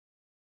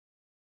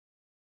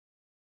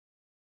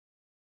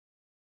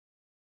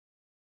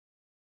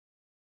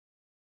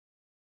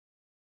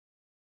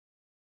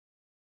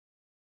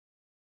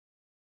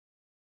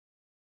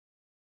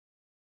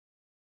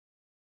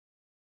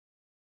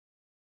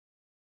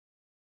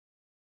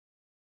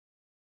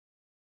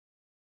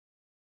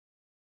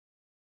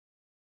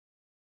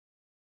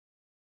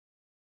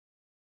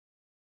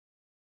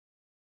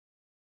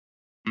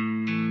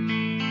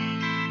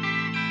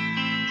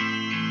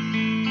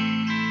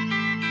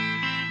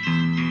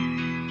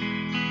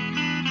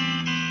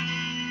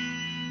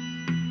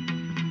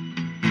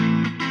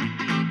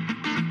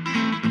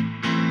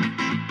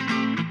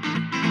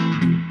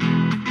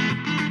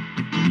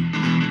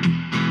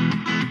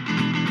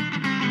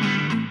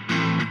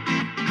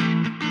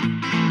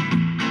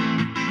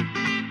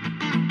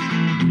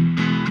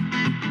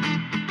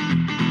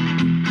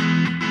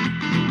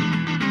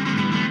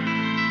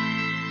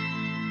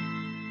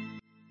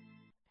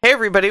Hey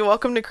everybody,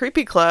 welcome to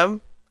Creepy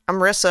Club. I'm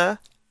Rissa.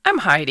 I'm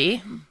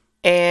Heidi.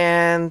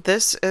 And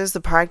this is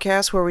the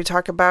podcast where we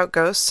talk about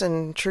ghosts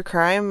and true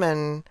crime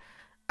and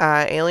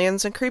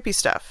aliens and creepy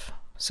stuff.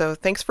 So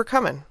thanks for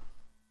coming.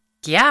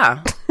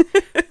 Yeah.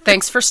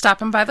 Thanks for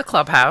stopping by the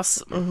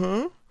clubhouse.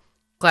 Mm-hmm.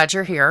 Glad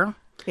you're here.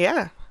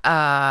 Yeah.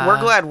 We're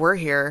glad we're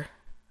here.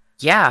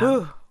 Yeah.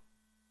 Whew.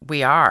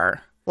 We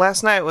are.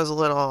 Last night was a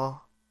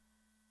little...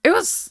 It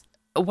was,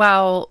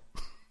 well,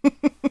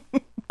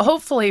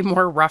 hopefully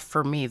more rough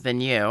for me than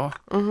you,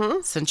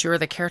 since you were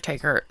the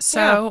caretaker.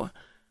 So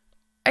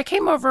I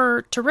came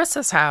over to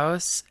Rissa's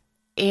house,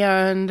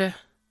 and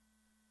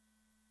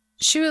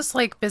she was,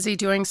 like, busy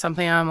doing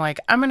something. I'm like,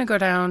 I'm going to go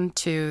down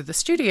to the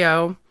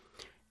studio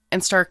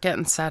and start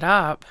getting set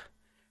up.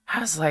 I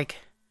was like,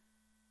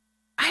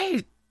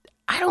 I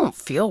don't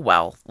feel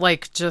well.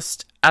 Like,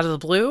 just out of the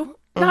blue,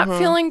 not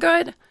feeling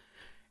good.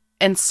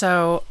 And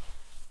so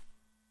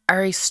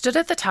I stood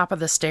at the top of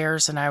the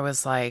stairs and I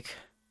was like,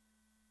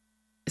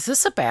 is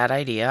this a bad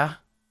idea?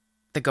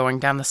 The going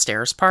down the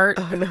stairs part?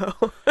 Oh,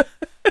 no.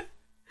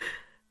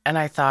 And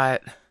I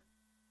thought,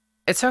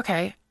 it's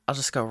okay. I'll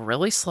just go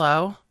really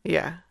slow.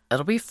 Yeah.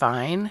 It'll be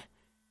fine.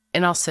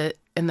 And I'll sit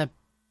in the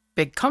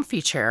big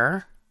comfy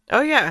chair.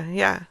 Oh, yeah,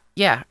 yeah.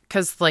 Yeah,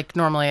 because, like,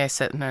 normally I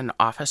sit in an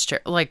office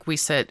chair. Like, we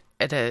sit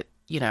at a,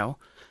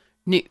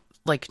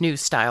 new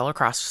style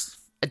across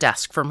a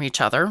desk from each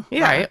other,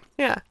 Yeah, right?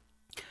 yeah.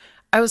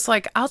 I was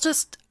like, I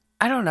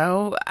don't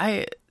know.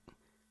 I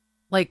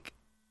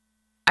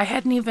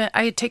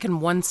had taken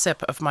one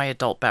sip of my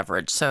adult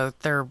beverage. So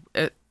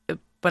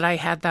but I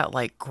had that,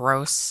 like,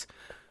 gross,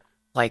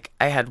 like,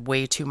 I had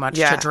way too much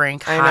to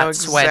drink, hot,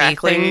 sweaty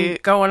thing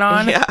going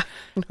on. Yeah.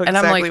 I know and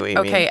I'm like, exactly what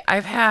you okay, mean.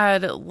 I've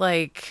had,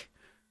 like,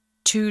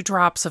 2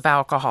 drops of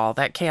alcohol.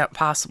 That can't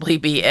possibly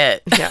be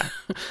it. Yeah.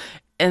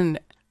 And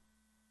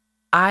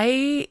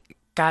I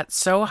got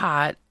so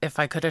hot, if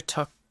I could have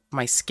took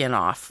my skin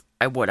off,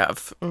 I would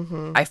have.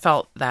 Mm-hmm. I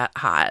felt that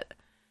hot.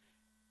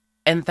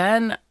 And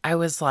then I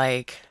was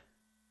like,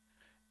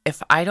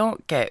 if I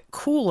don't get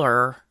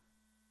cooler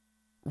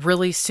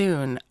really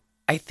soon,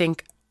 I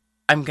think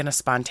I'm going to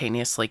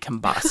spontaneously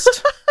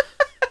combust.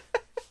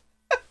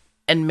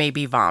 And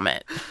maybe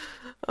vomit.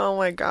 Oh,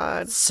 my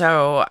God.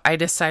 So I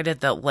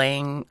decided that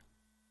laying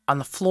on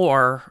the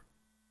floor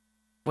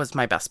was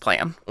my best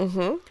plan.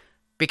 Mm-hmm.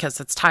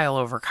 Because it's tile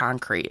over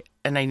concrete,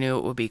 and I knew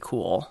it would be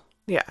cool.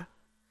 Yeah.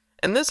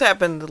 And this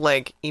happened,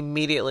 like,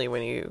 immediately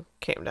when you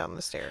came down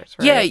the stairs,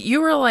 right? Yeah,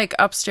 you were, like,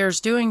 upstairs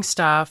doing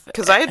stuff.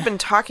 Because I had been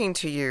talking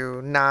to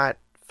you not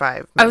 5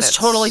 minutes. I was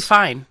totally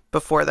fine.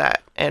 Before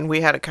that. And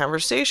we had a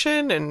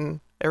conversation, and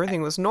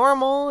everything was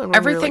normal. And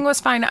Everything was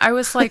fine. I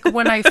was, like,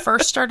 when I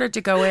first started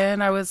to go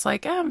in, I was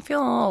like, I'm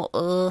feeling a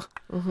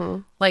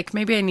little, like,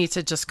 maybe I need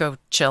to just go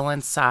chill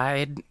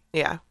inside.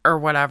 Yeah. Or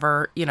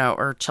whatever,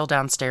 or chill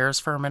downstairs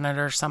for a minute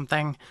or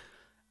something.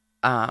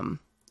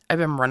 I've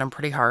been running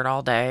pretty hard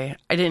all day.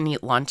 I didn't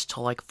eat lunch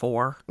till like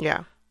 4.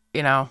 Yeah.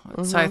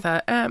 So I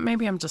thought,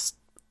 maybe I'm just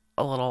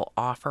a little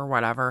off or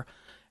whatever.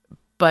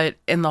 But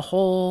in the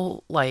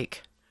whole,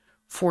 like,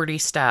 40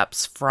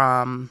 steps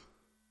from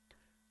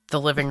the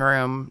living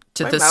room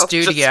to My the mouth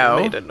studio.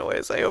 Just made a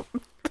noise. I hope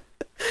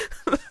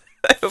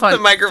the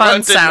microphone fun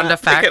did sound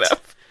not pick it effect.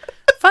 up.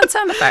 Fun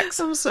sound effects.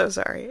 I'm so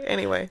sorry.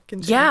 Anyway,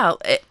 continue. Yeah,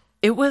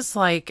 it was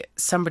like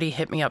somebody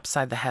hit me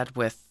upside the head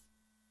with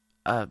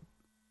a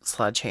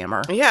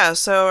sledgehammer. Yeah,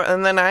 so,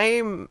 and then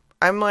I'm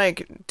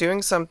like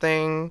doing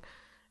something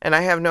and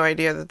I have no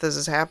idea that this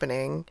is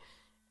happening.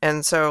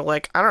 And so,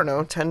 like, I don't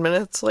know, 10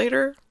 minutes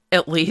later?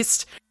 At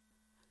least.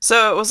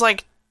 So it was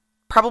like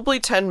probably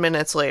 10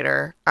 minutes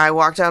later, I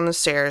walk down the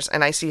stairs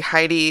and I see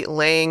Heidi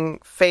laying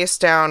face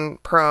down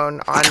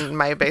prone on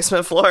my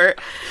basement floor.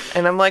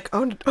 And I'm like,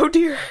 oh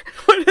dear,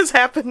 what has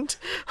happened?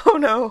 Oh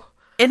no.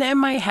 And in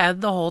my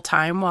head the whole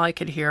time while I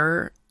could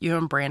hear you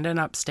and Brandon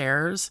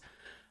upstairs,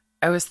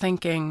 I was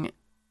thinking,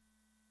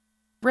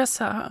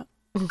 Rissa,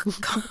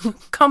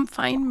 come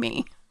find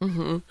me.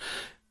 Mm-hmm.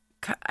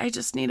 I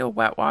just need a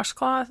wet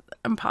washcloth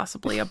and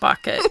possibly a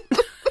bucket.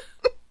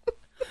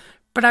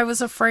 But I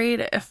was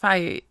afraid if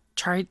I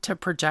tried to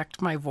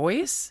project my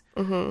voice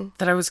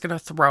that I was going to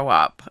throw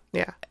up.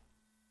 Yeah.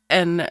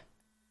 And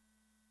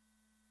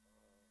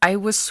I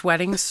was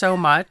sweating so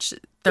much.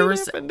 It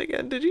happened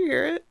again. Did you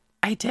hear it?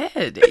 I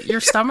did. Your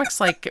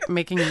stomach's like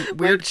making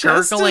weird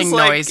chest gurgling is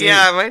like, noises.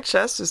 Yeah, my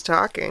chest is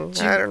talking.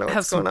 Did you I don't know have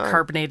what's some going on.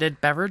 carbonated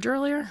beverage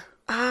earlier?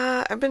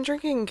 I've been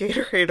drinking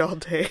Gatorade all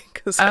day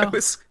because Oh.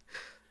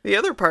 the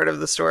other part of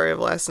the story of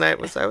last night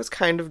was I was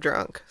kind of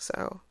drunk,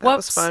 so that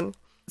was fun.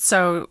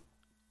 So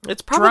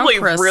It's probably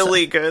drunk Rissa.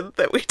 really good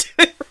that we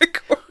didn't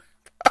record.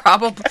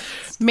 Probably,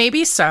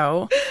 maybe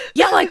so.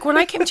 Yeah, like when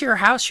I came to your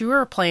house, you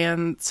were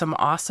playing some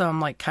awesome,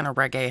 like, kind of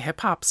reggae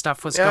hip hop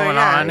stuff was going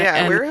on. Yeah,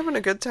 and we were having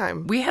a good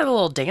time. we had a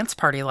little dance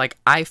party. Like,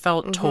 I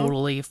felt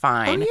totally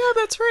fine. Oh,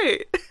 yeah, that's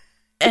right.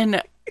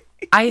 And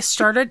I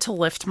started to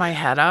lift my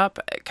head up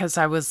because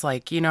I was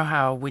like, you know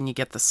how when you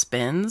get the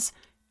spins,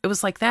 it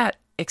was like that,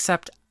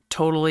 except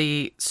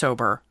totally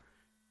sober.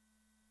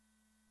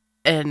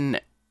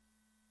 And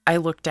I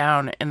looked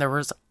down and there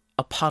was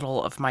a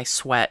puddle of my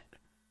sweat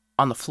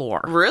on the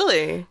floor.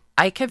 Really?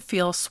 I could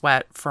feel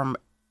sweat from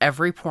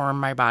every pore in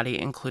my body,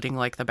 including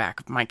like the back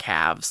of my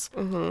calves.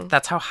 Mm-hmm.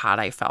 That's how hot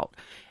I felt.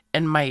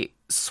 And my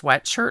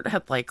sweatshirt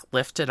had like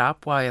lifted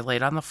up while I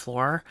laid on the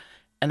floor.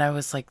 And I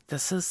was like,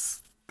 this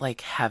is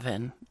like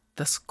heaven.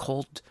 This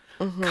cold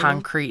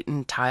concrete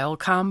and tile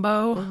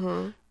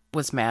combo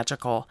was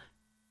magical.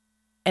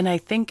 And I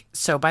think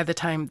so by the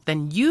time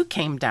then you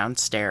came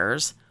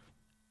downstairs,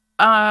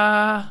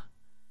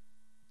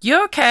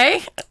 you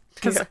okay?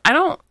 Because I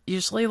don't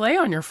usually lay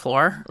on your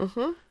floor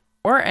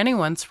or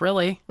anyone's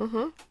really.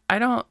 I'm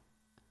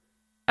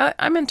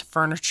into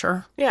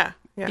furniture. Yeah.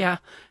 Yeah.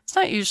 It's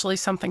not usually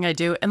something I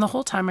do. And the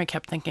whole time I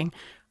kept thinking,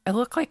 I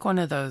look like one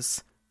of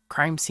those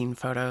crime scene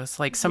photos.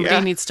 Like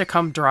somebody needs to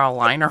come draw a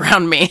line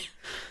around me.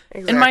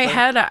 Exactly. In my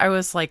head, I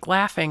was like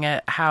laughing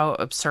at how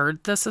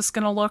absurd this is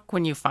going to look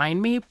when you find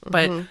me.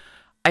 But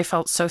I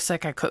felt so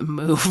sick I couldn't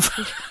move.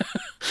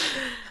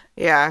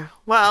 Yeah.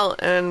 Well,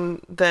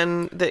 and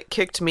then that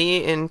kicked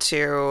me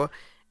into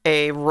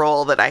a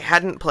role that I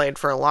hadn't played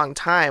for a long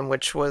time,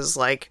 which was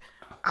like,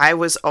 I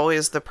was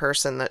always the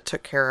person that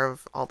took care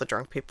of all the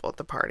drunk people at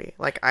the party.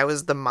 Like, I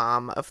was the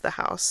mom of the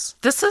house.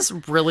 This is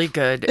really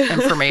good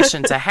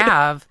information to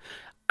have.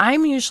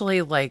 I'm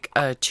usually like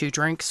a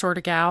 2-drink sort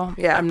of gal.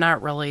 Yeah. I'm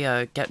not really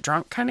a get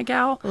drunk kind of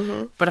gal.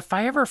 But if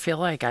I ever feel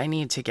like I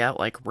need to get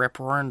like rip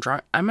roaring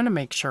drunk, I'm going to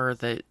make sure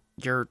that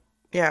you're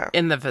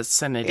in the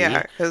vicinity.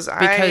 Yeah, because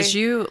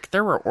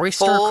there were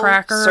oyster full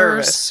crackers.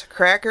 Service.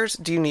 Crackers.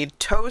 Do you need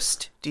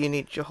toast? Do you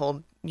need to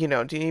hold, do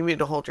you need me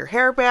to hold your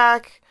hair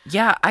back?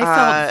 Yeah, I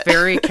felt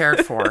very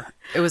cared for.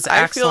 It was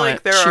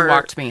excellent. She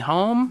walked me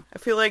home. I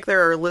feel like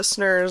there are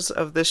listeners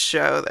of this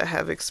show that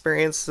have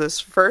experienced this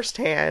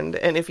firsthand.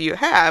 And if you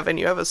have, and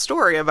you have a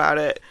story about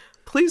it,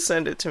 please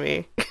send it to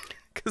me.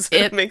 Because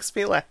it makes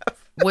me laugh.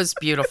 Was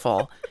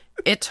beautiful.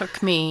 It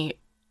took me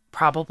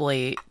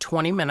probably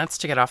 20 minutes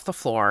to get off the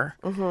floor.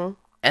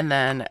 And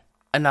then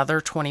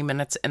another 20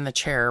 minutes in the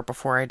chair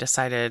before I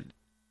decided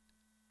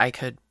I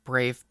could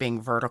brave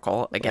being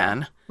vertical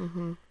again.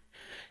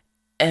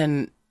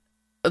 And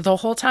the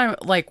whole time,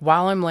 like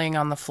while I'm laying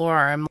on the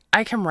floor,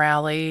 I can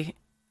rally.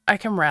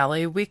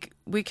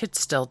 We could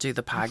still do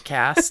the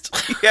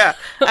podcast. Yeah,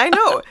 I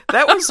know.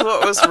 That was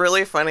what was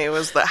really funny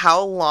was that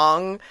how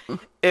long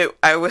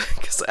I would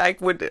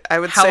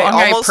say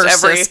almost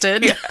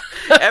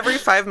every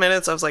 5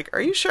 minutes I was like,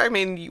 are you sure? I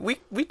mean,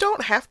 we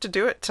don't have to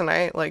do it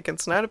tonight. Like,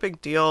 it's not a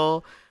big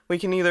deal. We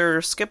can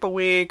either skip a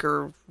week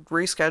or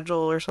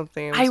reschedule or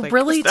something. I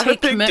really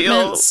take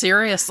commitment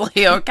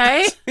seriously,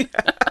 okay?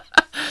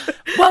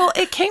 Well,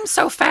 it came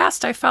so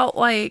fast, I felt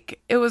like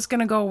it was going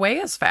to go away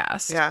as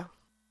fast. Yeah.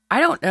 I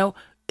don't know.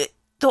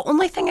 The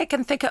only thing I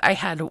can think of, I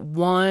had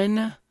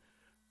one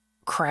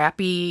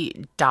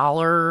crappy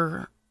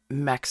 $1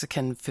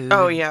 Mexican food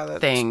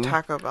thing.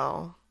 Taco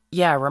Bell.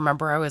 Yeah,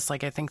 remember I was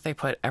like, I think they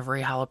put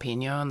every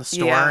jalapeno in the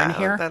store in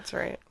here. That's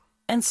right.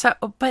 And so,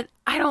 but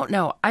I don't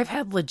know. I've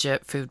had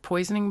legit food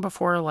poisoning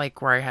before,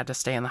 like where I had to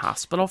stay in the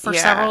hospital for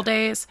several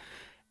days.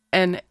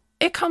 And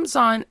it can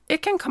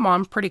come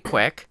on pretty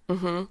quick.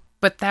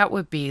 But that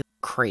would be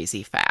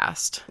crazy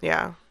fast.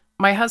 Yeah.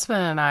 My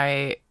husband and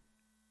I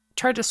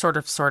tried to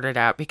sort it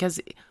out because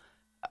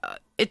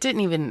it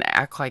didn't even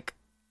act like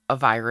a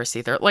virus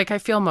either. Like, I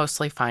feel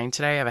mostly fine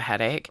today. I have a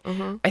headache.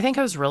 I think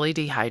I was really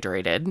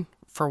dehydrated,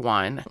 for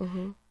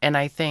one. And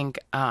I think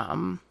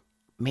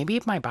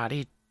maybe my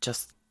body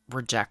just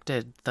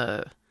rejected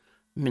the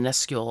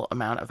minuscule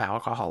amount of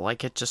alcohol.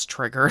 Like, it just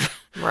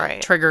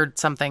triggered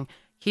something.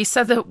 He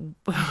said that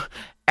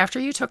after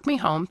you took me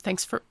home,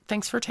 thanks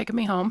for taking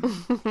me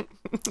home.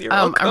 You're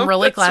welcome. I'm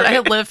really glad I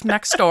lived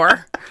next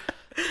door.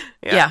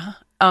 Yeah.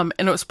 And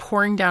it was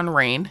pouring down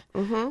rain.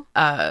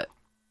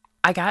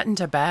 I got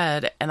into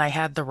bed and I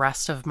had the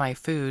rest of my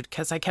food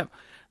because I kept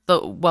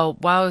while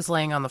I was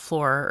laying on the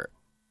floor,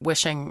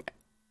 wishing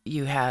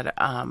you had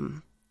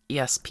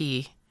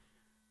ESP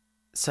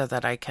so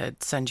that I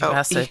could send you a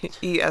message.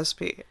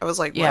 ESP. I was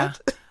like, what? Yeah.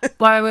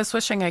 Well, I was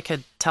wishing I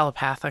could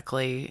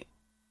telepathically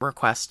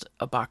request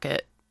a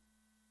bucket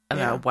and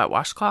a wet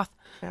washcloth.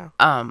 Yeah.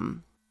 I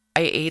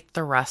ate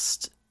the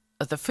rest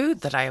of the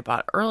food that I had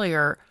bought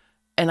earlier,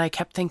 and I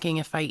kept thinking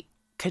if I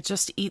could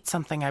just eat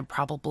something, I'd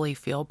probably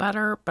feel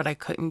better, but I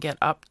couldn't get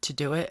up to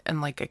do it,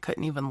 and like I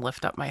couldn't even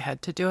lift up my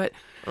head to do it.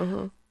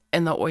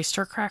 And the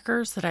oyster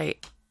crackers that I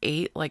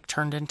ate like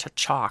turned into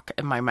chalk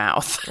in my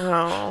mouth.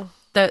 Oh.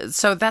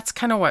 So that's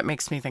kind of what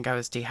makes me think I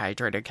was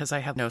dehydrated because I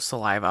had no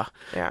saliva.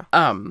 Yeah.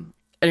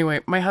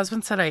 Anyway, my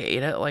husband said I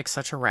ate it like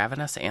such a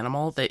ravenous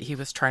animal that he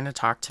was trying to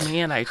talk to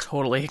me and I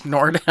totally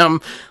ignored him.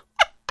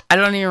 I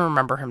don't even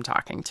remember him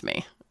talking to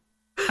me.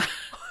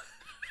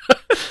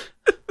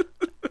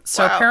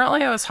 So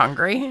apparently I was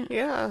hungry.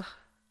 Yeah.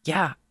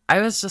 Yeah.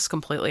 I was just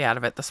completely out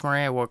of it. This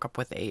morning I woke up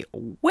with a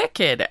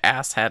wicked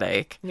ass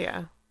headache.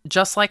 Yeah.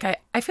 Just like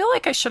I feel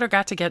like I should have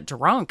got to get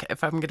drunk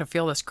if I'm going to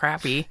feel this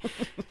crappy.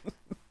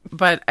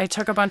 But I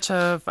took a bunch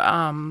of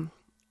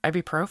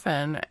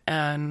ibuprofen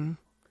and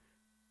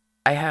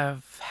I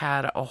have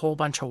had a whole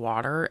bunch of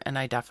water, and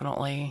I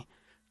definitely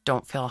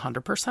don't feel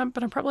 100%,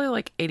 but I'm probably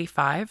like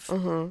 85.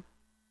 Mm-hmm.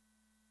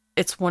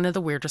 It's one of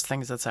the weirdest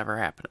things that's ever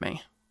happened to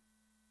me.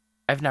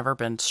 I've never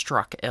been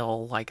struck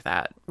ill like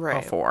that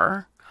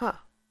before. Huh.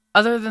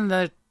 Other than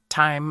the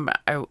time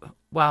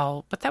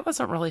but that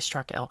wasn't really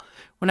struck ill.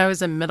 When I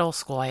was in middle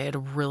school, I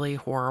had really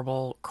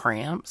horrible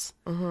cramps.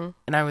 Mm-hmm.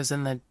 And I was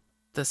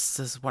this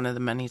is one of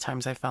the many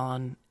times I fell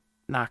and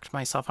knocked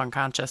myself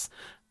unconscious.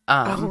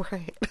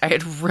 Right. I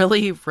had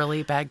really,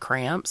 really bad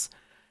cramps.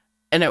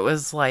 And it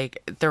was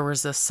like there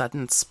was this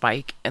sudden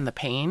spike in the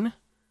pain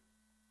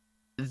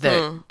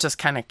that just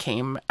kind of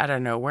came out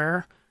of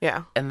nowhere.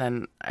 Yeah. And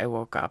then I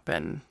woke up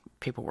and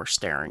people were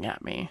staring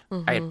at me.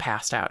 I had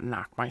passed out and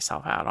knocked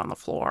myself out on the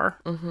floor.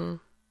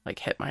 Like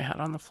hit my head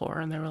on the floor,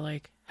 and they were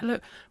like, hello.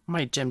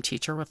 My gym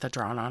teacher with the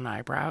drawn on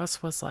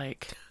eyebrows was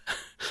like,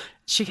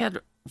 she had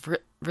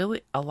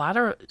really a lot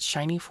of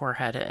shiny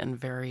forehead and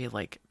very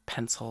like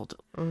penciled,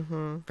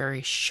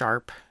 very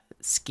sharp,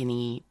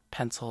 skinny,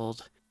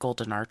 penciled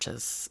golden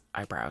arches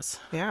eyebrows.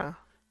 Yeah.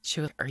 She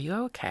was, are you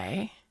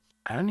okay?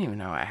 I don't even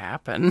know what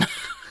happened.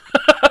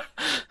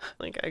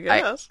 Like, I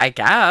guess. I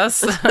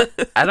guess.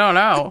 I don't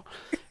know.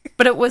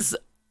 But it was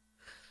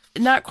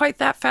not quite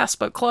that fast,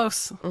 but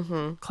close.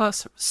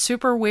 Close.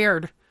 Super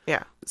weird.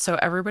 Yeah. So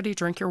everybody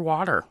drink your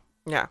water.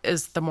 Yeah.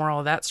 Is the moral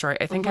of that story.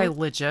 I think I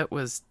legit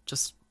was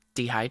just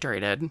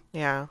dehydrated.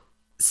 Yeah.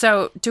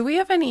 So do we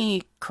have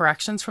any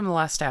corrections from the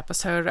last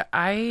episode?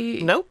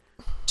 Nope.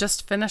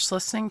 Just finished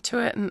listening to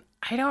it, and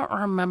I don't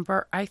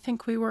remember. I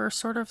think we were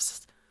sort of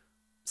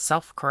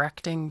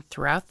self-correcting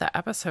throughout the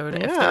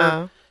episode.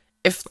 Yeah.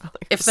 If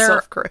there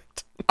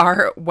self-correct.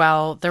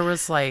 there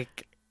was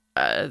like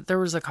there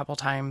was a couple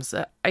times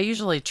that I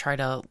usually try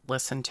to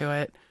listen to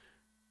it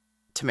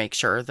to make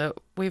sure that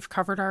we've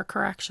covered our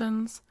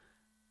corrections.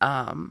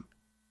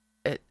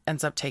 It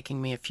ends up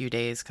taking me a few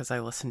days because I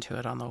listen to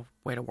it on the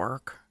way to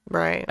work.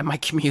 Right. And my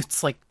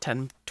commute's like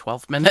 10,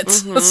 12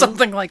 minutes,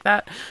 something like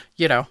that,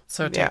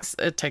 so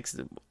it takes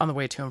on the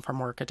way to and from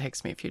work, it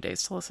takes me a few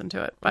days to listen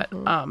to it. But,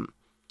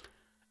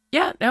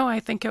 I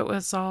think it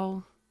was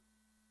all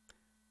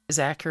as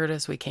accurate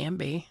as we can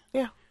be.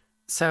 Yeah.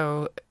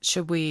 So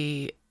should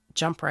we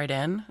jump right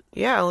in?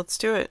 Yeah, let's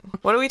do it.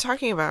 What are we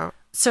talking about?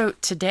 So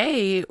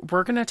today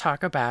we're going to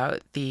talk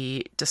about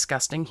the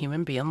disgusting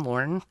human being,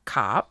 Lauren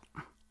Kopp.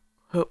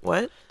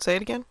 What? Say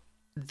it again.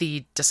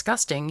 The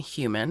disgusting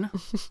human,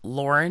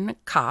 Lauren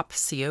Kopp,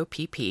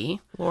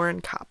 C-O-P-P.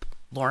 Lauren Kopp.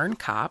 Lauren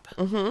Kopp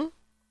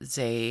is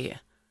a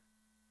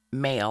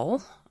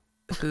male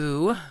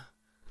who,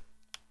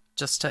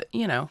 just to,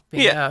 being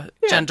a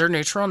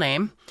gender-neutral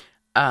name,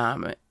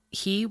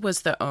 he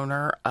was the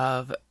owner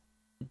of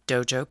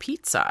Dojo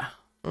Pizza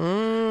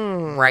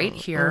right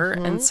here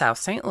in South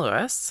St.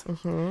 Louis.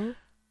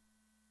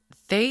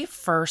 They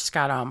first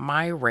got on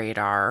my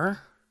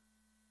radar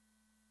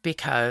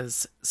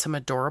because some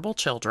adorable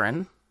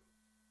children.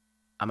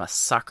 I'm a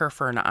sucker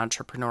for an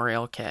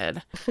entrepreneurial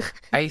kid.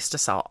 I used to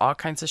sell all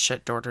kinds of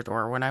shit door to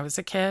door when I was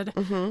a kid.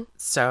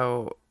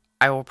 So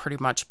I will pretty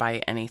much buy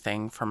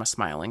anything from a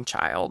smiling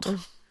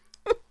child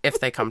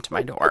if they come to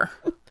my door.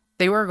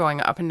 They were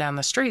going up and down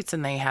the streets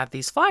and they had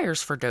these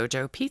flyers for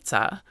Dojo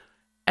Pizza.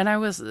 And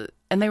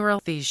they were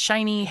these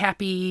shiny,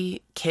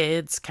 happy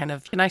kids, kind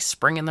of a nice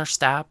spring in their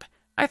step.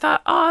 I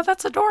thought, oh,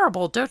 that's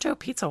adorable. Dojo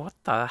Pizza. What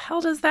the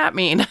hell does that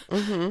mean?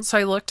 So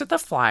I looked at the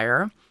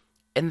flyer,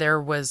 and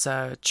there was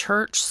a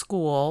church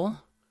school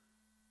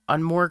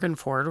on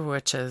Morganford,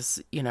 which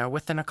is,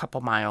 within a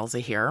couple miles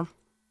of here,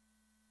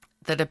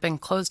 that had been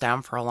closed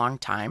down for a long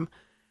time,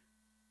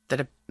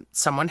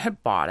 someone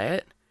had bought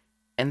it,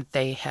 and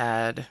they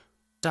had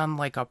done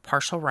like a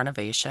partial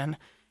renovation,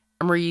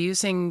 and were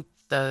using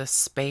the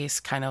space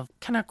kind of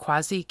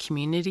quasi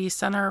community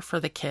center for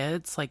the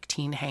kids, like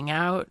teen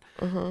hangout.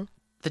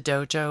 The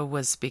dojo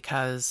was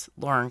because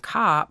Lauren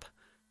Kopp,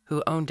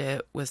 who owned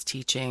it, was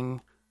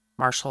teaching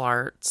martial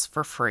arts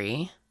for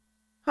free.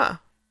 Huh.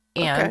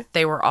 And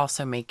they were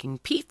also making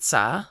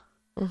pizza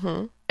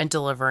and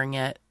delivering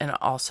it and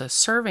also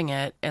serving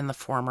it in the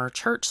former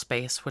church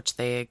space, which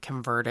they had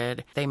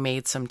converted. They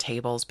made some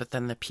tables, but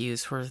then the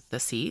pews were the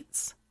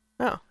seats.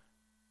 Oh.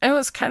 It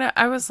was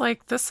I was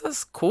like, this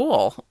is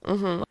cool.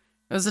 It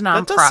was a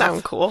nonprofit. That does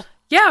sound cool.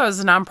 Yeah, it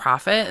was a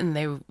nonprofit,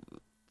 and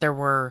there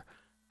were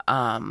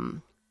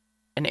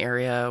an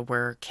area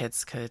where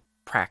kids could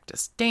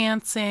practice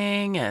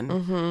dancing,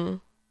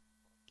 and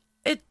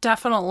it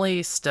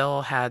definitely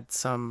still had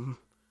some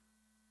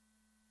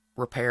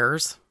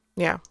repairs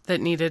that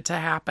needed to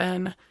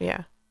happen.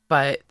 Yeah.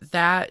 But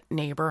that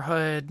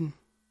neighborhood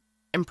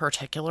in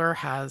particular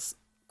has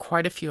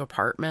quite a few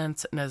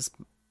apartments and is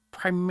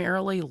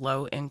primarily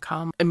low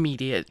income,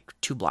 immediate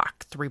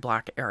 2-block,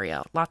 3-block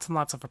area. Lots and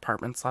lots of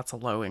apartments, lots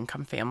of low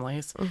income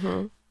families,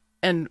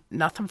 and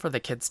nothing for the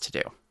kids to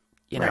do.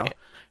 You know,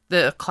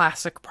 the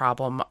classic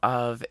problem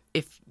of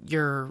if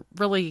you're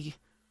really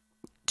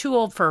too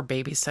old for a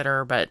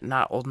babysitter, but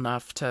not old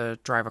enough to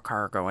drive a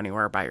car or go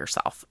anywhere by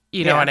yourself.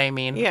 You know what I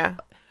mean? Yeah.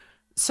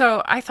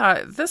 So I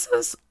thought, this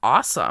is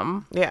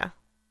awesome. Yeah.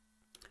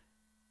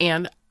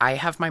 And I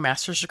have my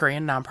master's degree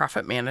in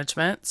nonprofit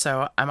management,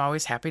 so I'm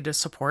always happy to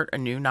support a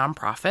new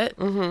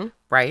nonprofit,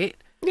 right?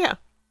 Yeah.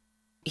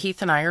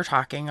 Heath and I are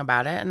talking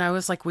about it, and I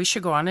was like, we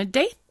should go on a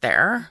date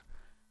there.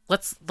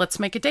 Let's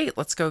make a date.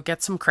 Let's go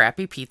get some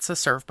crappy pizza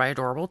served by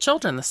adorable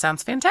children. This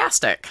sounds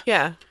fantastic.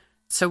 Yeah.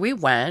 So we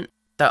went.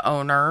 The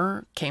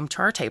owner came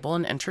to our table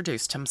and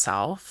introduced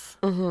himself.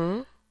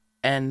 Mm-hmm.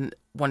 And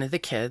one of the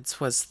kids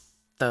was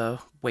the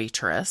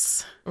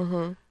waitress.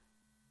 Mm-hmm.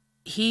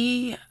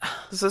 He...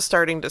 This is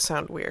starting to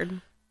sound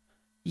weird.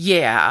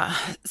 Yeah.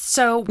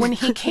 So when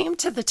he came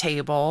to the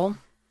table,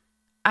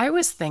 I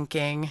was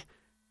thinking,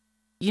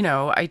 you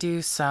know, I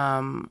do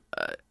some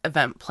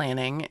event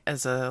planning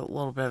as a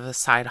little bit of a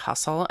side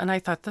hustle. And I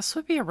thought this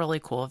would be a really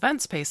cool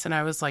event space. And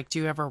I was like, do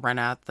you ever rent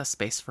out the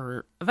space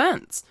for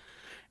events?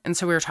 And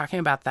so we were talking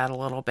about that a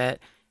little bit.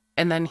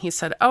 And then he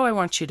said, oh, I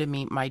want you to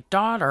meet my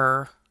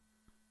daughter.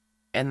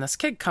 And this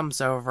kid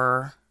comes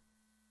over.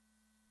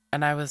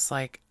 And I was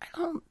like, I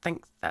don't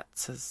think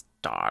that's his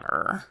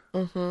daughter.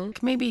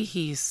 Mm-hmm. Maybe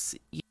he's...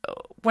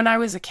 When I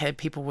was a kid,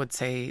 people would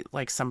say,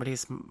 like,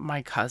 somebody's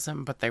my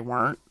cousin, but they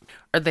weren't.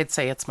 Or they'd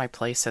say it's my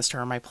play sister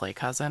or my play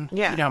cousin.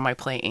 Yeah. You know, my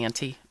play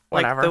auntie,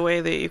 whatever. Like the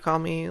way that you call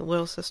me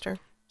little sister.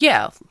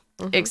 Yeah,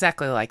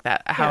 exactly like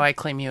that. How Yeah. I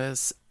claim you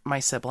as my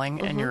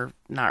sibling, and you're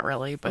not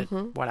really, but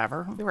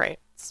whatever. Right.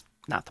 It's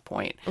not the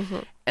point.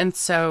 And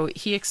so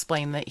he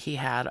explained that he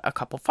had a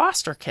couple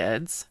foster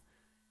kids.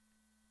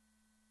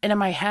 And in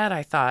my head,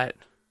 I thought,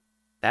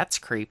 that's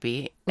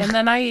creepy. And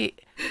then I,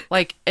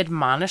 like,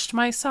 admonished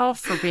myself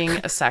for being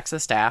a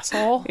sexist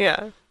asshole.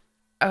 Yeah.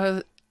 I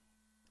was,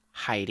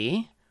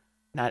 Heidi,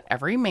 not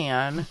every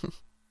man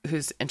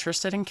who's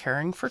interested in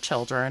caring for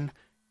children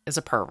is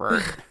a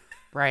pervert,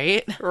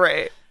 right?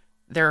 Right.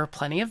 There are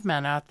plenty of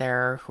men out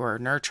there who are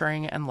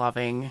nurturing and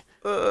loving.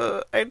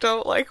 I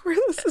don't like where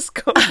this is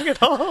going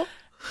at all.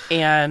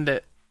 And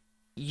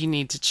you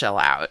need to chill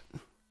out.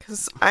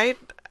 Because I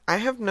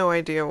have no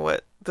idea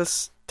what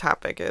this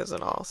topic is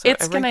at all. So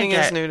It's gonna everything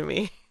get- is new to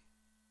me.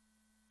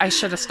 I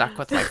should have stuck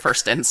with my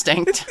first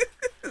instinct.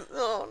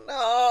 Oh,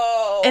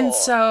 no. And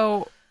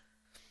so,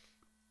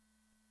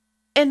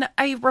 and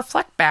I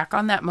reflect back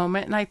on that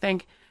moment and I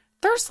think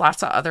there's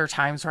lots of other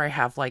times where I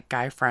have like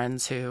guy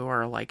friends who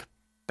are like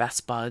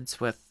best buds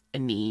with a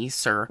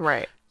niece or,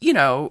 Right. you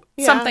know,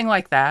 Yeah. something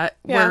like that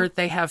Yeah. where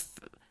they have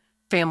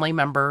family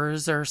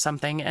members or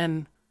something.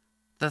 And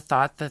the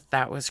thought that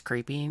that was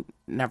creepy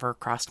never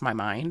crossed my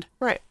mind.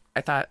 Right. I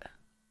thought,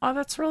 oh,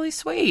 that's really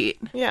sweet.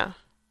 Yeah.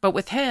 But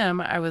with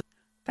him, I was,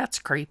 that's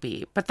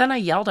creepy. But then I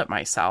yelled at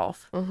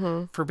myself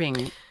for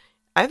being,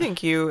 I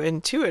think you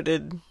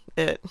intuited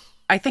it.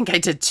 I think I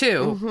did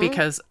too,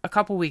 because a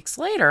couple weeks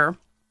later,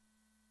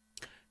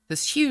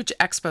 this huge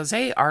expose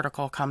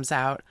article comes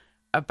out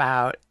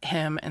about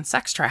him and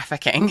sex Oh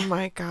trafficking.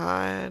 my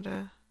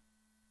God.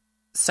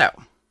 So,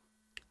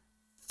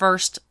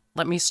 first,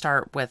 let me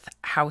start with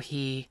how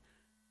he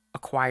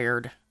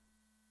acquired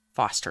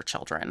foster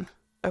children.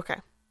 Okay.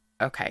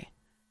 Okay.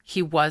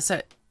 He was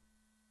at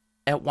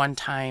one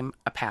time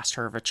a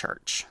pastor of a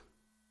church.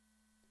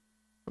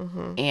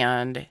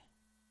 And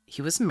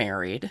he was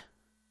married.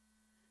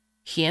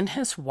 He and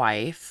his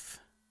wife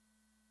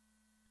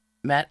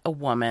met a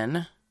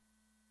woman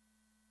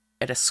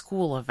at a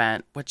school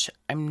event, which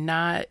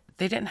they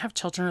didn't have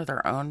children of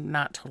their own.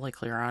 Not totally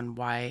clear on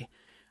why.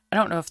 I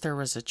don't know if there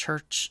was a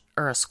church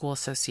or a school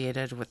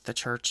associated with the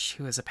church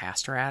he was a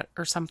pastor at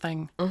or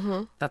something.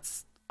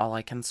 That's all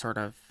I can sort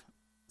of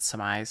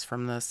surmise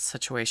from this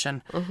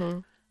situation.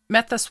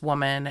 Met this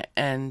woman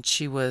and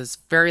she was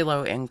very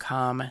low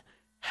income,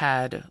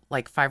 had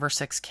like 5 or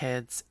 6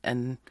 kids,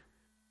 and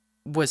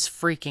was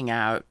freaking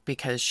out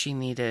because she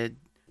needed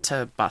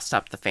to bust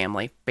up the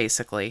family,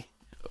 basically,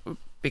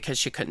 because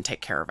she couldn't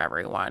take care of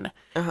everyone.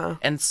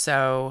 And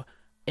so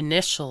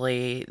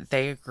initially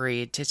they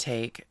agreed to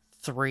take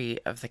 3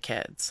 of the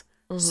kids.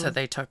 So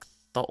they took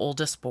the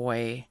oldest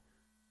boy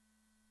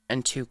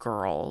and 2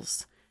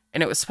 girls,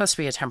 and it was supposed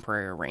to be a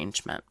temporary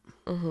arrangement.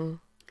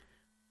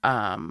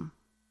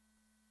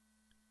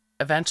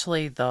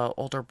 Eventually the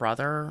older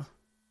brother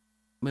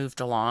moved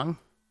along.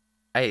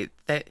 I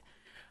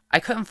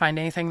couldn't find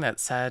anything that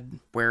said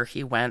where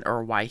he went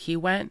or why he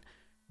went,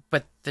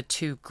 but the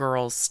 2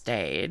 girls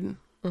stayed.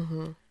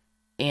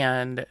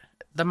 And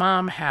the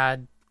mom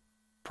had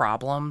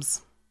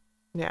problems,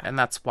 Yeah. and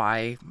that's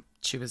why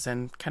she was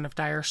in kind of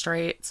dire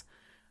straits.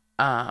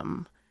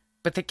 But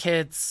the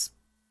kids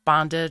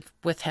bonded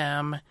with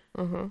him,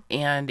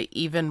 and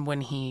even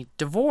when he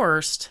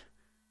divorced,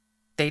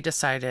 they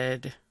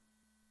decided,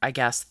 I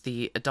guess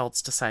the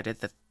adults decided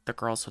that the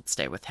girls would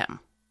stay with him.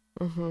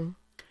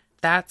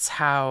 That's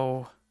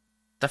how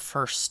the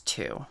first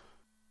 2.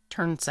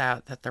 Turns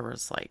out that there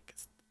was like,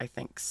 I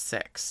think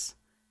 6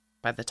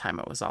 by the time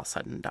it was all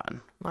said and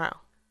done. Wow.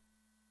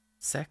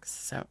 6?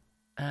 So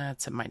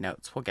it's in my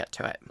notes. We'll get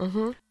to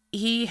it.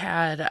 He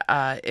had,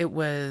 it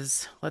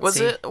was, let's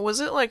see. Was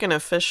it like an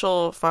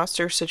official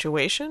foster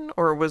situation,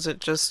 or was it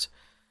just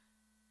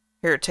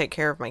here, take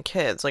care of my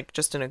kids, like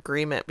just an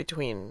agreement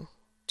between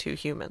two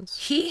humans.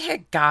 He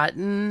had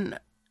gotten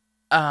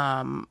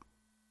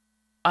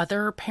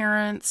other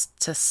parents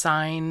to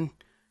sign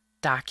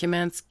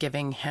documents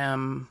giving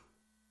him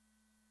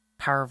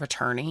power of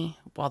attorney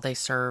while they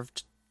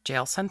served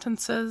jail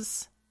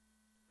sentences.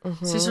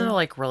 Mm-hmm. So these are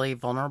like really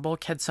vulnerable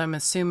kids. So I'm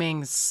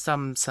assuming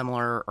some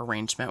similar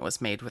arrangement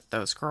was made with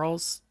those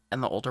girls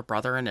and the older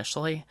brother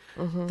initially,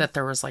 that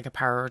there was like a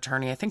power of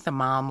attorney. I think the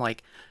mom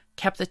like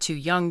kept the two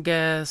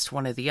youngest.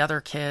 One of the other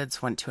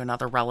kids went to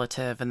another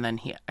relative, and then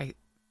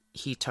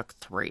he took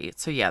 3.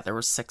 So yeah, there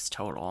was 6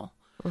 total.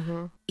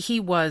 Mm-hmm.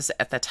 He was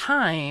at the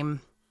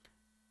time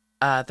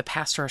the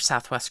pastor of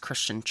Southwest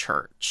Christian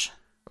Church.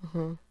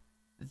 Mm-hmm.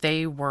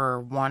 They were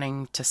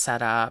wanting to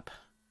set up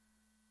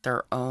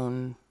their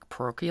own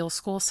parochial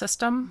school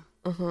system.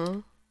 Mm-hmm.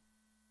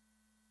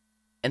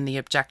 And the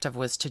objective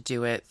was to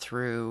do it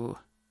through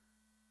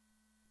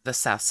the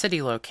South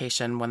City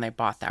location when they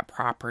bought that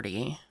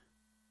property.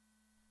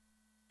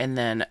 And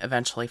then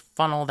eventually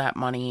funnel that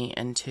money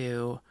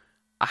into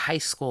a high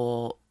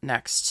school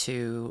next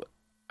to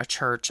a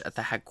church at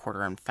the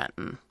headquarters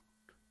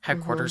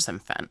in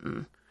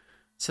Fenton.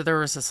 So there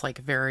was this like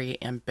very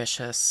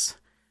ambitious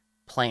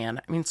plan.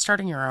 I mean,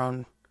 starting your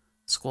own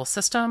school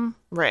system.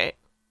 Right.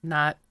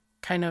 Not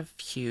kind of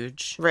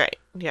huge. Right.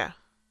 Yeah.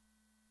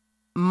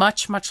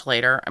 Much, much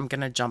later, I'm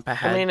going to jump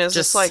ahead. I mean, is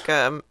this like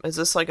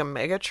a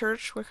mega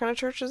church? What kind of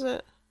church is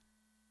it?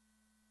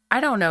 I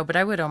don't know, but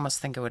I would almost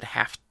think it would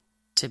have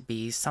to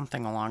be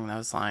something along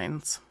those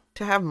lines.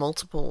 To have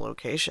multiple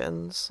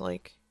locations,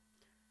 like...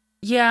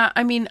 Yeah,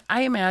 I mean,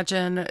 I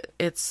imagine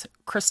it's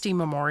Christie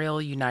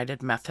Memorial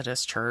United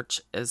Methodist Church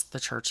is the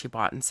church he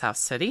bought in South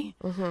City.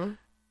 Mm-hmm.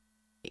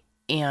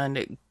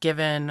 And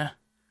given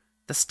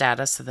the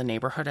status of the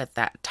neighborhood at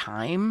that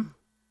time,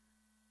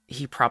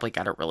 he probably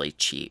got it really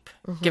cheap,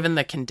 given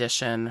the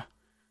condition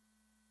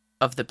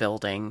of the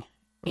building.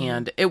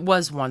 And it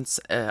was once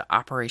an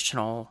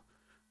operational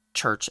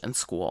church and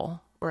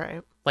school.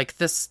 Right. Like,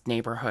 this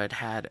neighborhood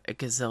had a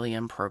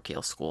gazillion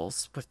parochial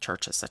schools with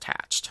churches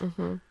attached,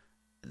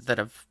 that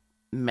have,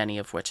 many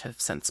of which have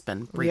since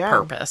been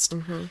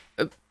repurposed.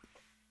 Mm-hmm.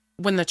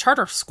 When the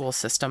charter school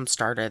system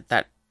started,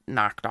 that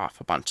knocked off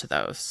a bunch of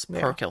those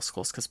parochial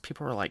schools because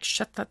people were like,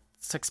 shit,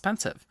 that's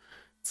expensive.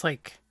 It's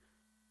like,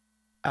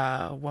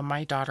 when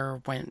my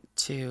daughter went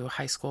to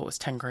high school, it was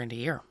 $10,000 a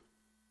year.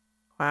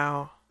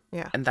 Wow.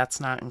 Yeah. And that's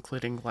not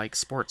including like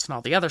sports and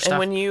all the other stuff. And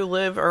when you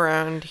live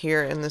around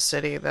here in the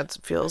city, that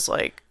feels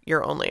like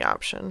your only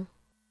option.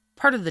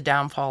 Part of the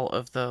downfall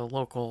of the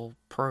local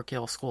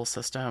parochial school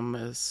system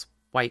is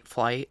white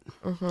flight.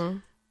 Mm-hmm.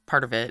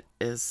 Part of it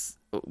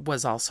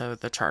was also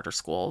the charter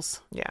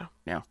schools. Yeah.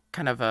 You know,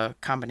 kind of a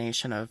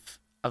combination of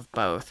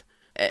both.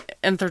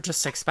 And they're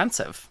just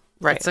expensive.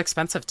 Right. It's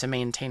expensive to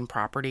maintain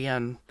property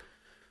and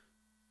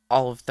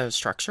all of those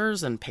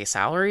structures and pay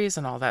salaries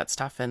and all that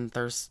stuff. And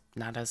there's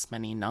not as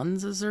many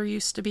nuns as there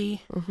used to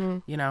be. Mm-hmm.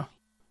 You know,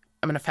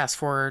 I'm going to fast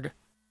forward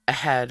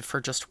ahead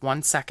for just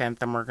 1 second,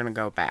 then we're going to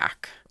go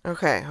back.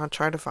 Okay, I'll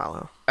try to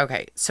follow.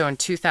 Okay, so in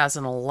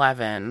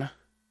 2011,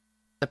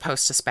 the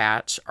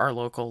Post-Dispatch, our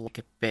local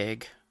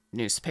big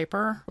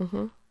newspaper,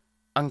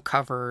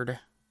 uncovered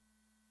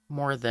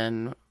more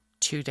than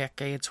 2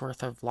 decades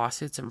worth of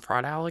lawsuits and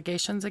fraud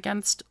allegations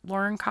against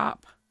Lauren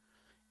Kopp.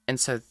 And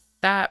so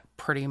that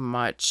pretty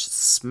much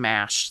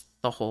smashed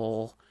the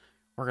whole,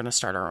 we're going to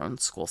start our own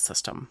school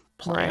system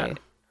plan.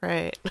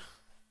 Right.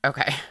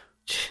 Okay.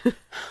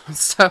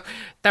 So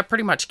that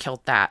pretty much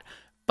killed that.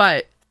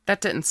 But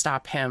that didn't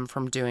stop him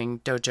from doing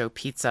Dojo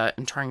Pizza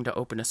and trying to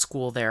open a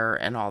school there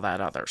and all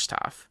that other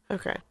stuff.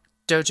 Okay.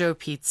 Dojo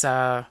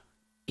Pizza,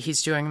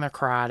 he's doing the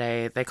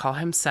karate. They call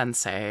him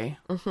Sensei.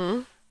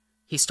 Mm-hmm.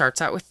 He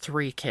starts out with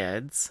 3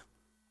 kids.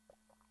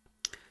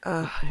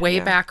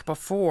 Way back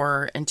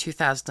before, in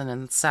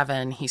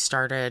 2007, he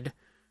started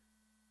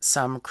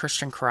some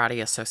Christian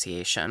Karate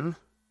Association.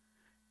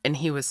 And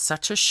he was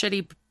such a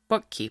shitty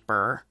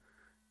bookkeeper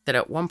that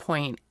at one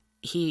point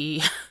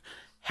he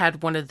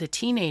had one of the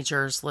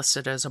teenagers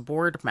listed as a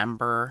board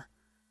member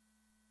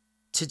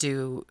to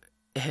do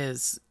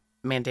his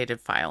mandated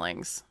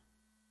filings.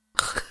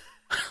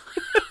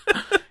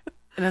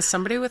 And as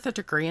somebody with a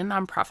degree in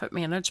nonprofit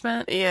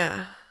management,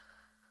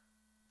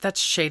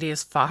 that's shady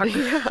as fuck.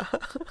 Yeah.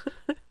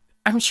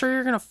 I'm sure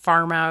you're going to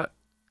farm out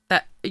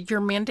that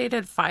your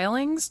mandated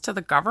filings to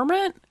the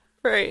government.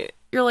 Right.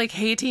 You're like,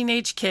 hey,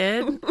 teenage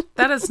kid,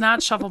 that is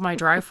not shovel my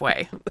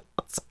driveway.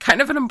 It's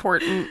kind of an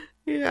important...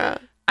 Yeah.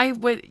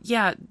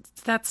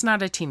 That's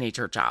not a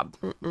teenager job.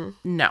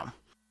 No.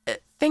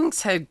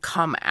 Things had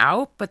come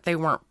out, but they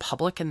weren't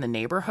public in the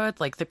neighborhood.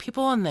 Like, the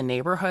people in the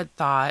neighborhood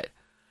thought,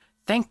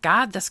 thank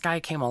God this guy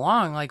came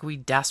along. Like, we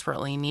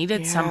desperately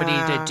needed somebody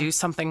to do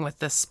something with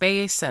this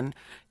space. And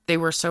they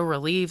were so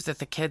relieved that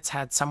the kids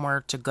had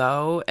somewhere to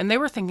go. And they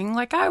were thinking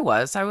like I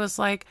was. I was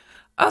like,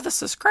 oh,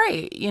 this is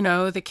great. You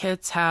know, the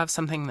kids have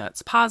something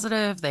that's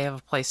positive. They have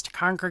a place to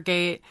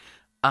congregate.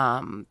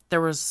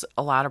 There was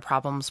a lot of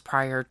problems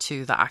prior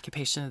to the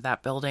occupation of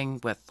that building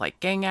with like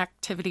gang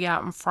activity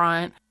out in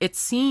front. It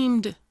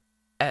seemed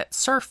at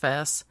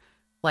surface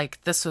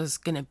like this was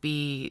going to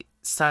be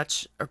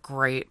such a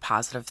great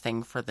positive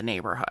thing for the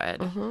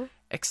neighborhood,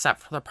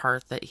 except for the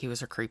part that he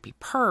was a creepy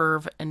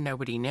perv and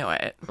nobody knew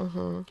it.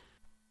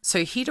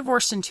 So he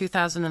divorced in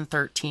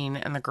 2013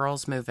 and the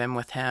girls move in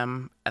with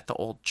him at the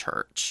old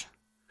church.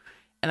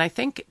 And I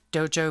think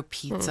Dojo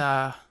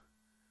Pizza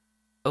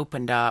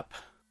opened up.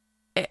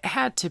 It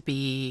had to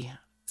be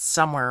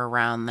somewhere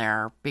around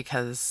there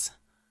because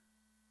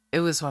it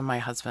was when my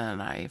husband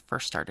and I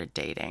first started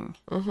dating.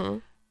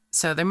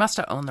 So they must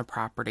have owned the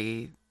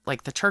property.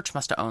 Like the church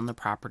must have owned the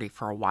property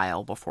for a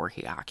while before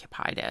he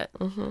occupied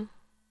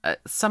it.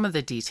 Some of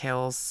the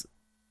details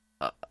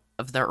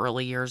of the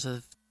early years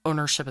of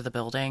ownership of the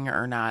building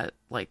are not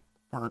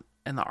weren't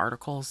in the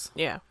articles.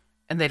 Yeah.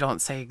 And they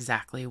don't say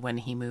exactly when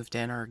he moved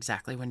in or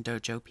exactly when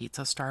Dojo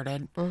Pizza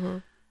started.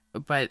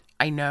 But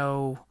I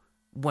know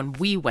when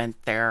we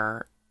went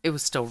there, it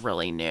was still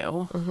really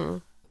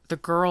new. The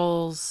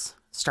girls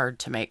started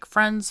to make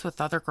friends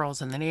with other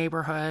girls in the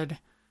neighborhood.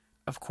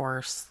 Of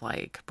course,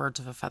 like birds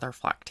of a feather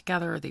flock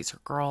together. These are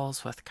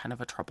girls with kind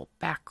of a troubled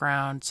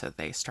background. So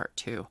they start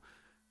to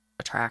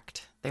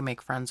they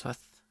make friends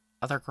with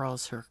other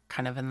girls who are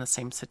kind of in the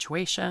same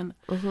situation.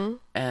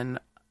 And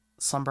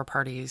slumber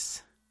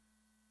parties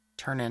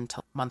turn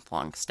into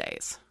month-long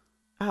stays.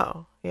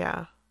 Oh,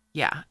 yeah.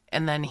 Yeah.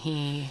 And then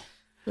he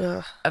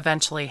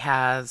eventually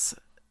has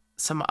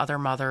some other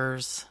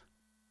mothers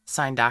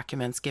sign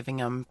documents giving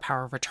him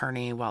power of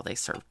attorney while they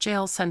serve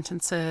jail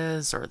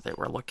sentences or they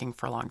were looking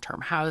for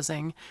long-term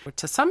housing.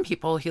 To some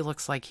people, he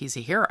looks like he's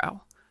a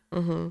hero.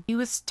 He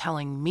was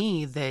telling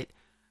me that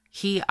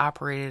he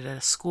operated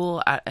a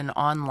school, an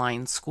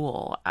online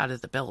school out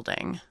of the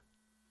building.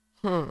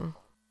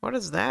 What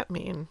does that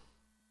mean?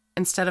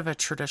 Instead of a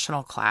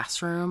traditional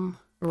classroom.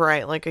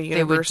 Right, like a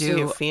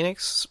University of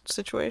Phoenix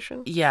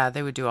situation? Yeah,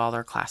 they would do all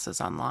their classes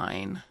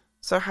online.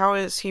 So how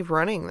is he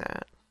running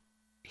that?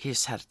 He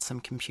just had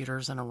some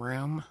computers in a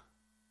room.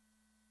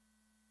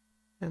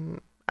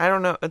 And I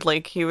don't know,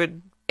 like he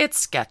would... It's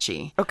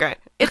sketchy. Okay.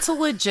 It's a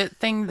legit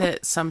thing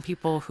that some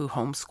people who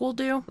homeschool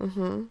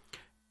do.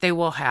 They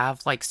will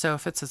have, like, so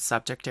if it's a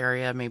subject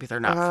area maybe they're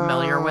not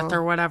familiar with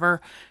or whatever,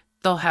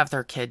 they'll have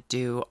their kid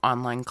do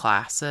online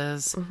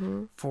classes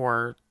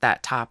for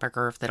that topic,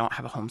 or if they don't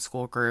have a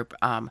homeschool group.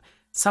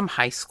 Some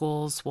high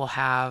schools will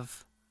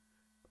have,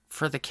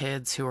 for the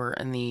kids who are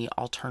in the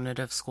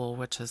alternative school,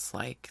 which is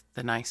like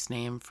the nice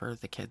name for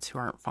the kids who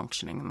aren't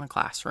functioning in the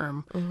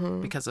classroom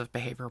because of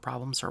behavior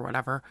problems or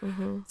whatever.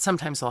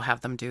 Sometimes they'll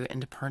have them do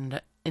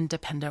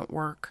independent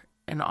work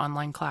in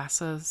online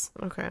classes.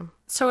 Okay.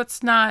 So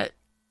it's not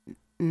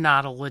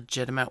a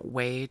legitimate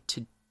way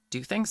to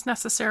do things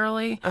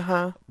necessarily.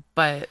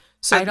 But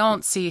so, I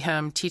don't see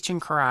him teaching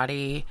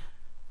karate,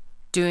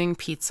 doing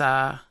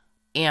pizza,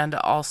 and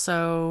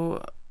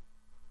also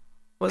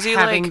was he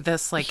having like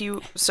this like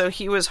so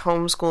he was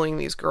homeschooling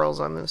these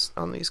girls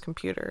on these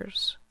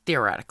computers?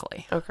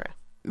 Theoretically. Okay.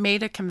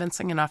 Made a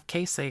convincing enough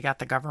case that he got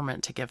the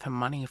government to give him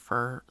money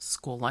for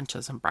school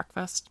lunches and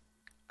breakfast.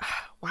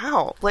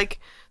 Wow. Like,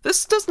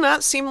 this does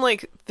not seem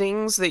like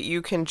things that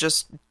you can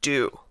just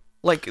do.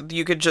 Like,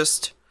 you could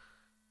just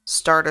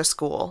start a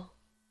school.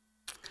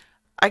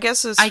 I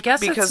guess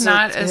because it's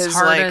not as his,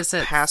 hard like, as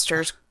it...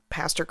 pastor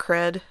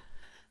cred.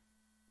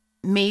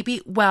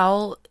 Maybe.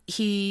 Well,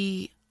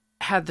 he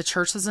had the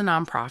church as a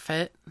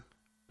nonprofit,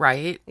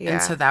 right? Yeah.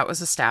 And so that was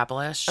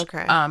established.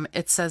 Okay.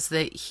 It says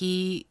that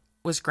he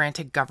was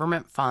granted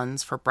government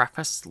funds for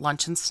breakfast,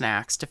 lunch, and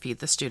snacks to feed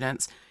the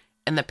students,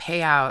 and the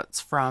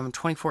payouts from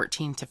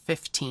 2014 to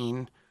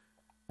 15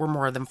 were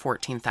more than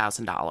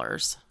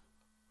 $14,000.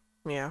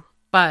 Yeah.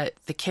 But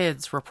the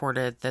kids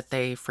reported that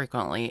they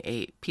frequently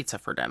ate pizza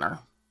for dinner.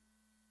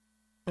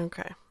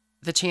 Okay.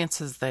 The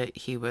chances that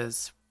he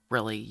was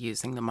really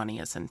using the money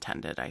as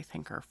intended, I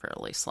think, are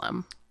fairly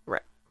slim.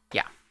 Right.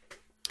 Yeah.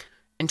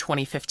 In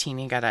 2015,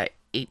 he got a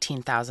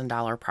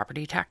 $18,000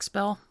 property tax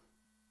bill,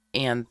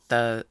 and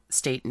the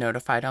state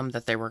notified him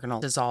that they were going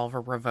to dissolve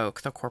or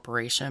revoke the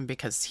corporation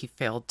because he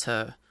failed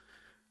to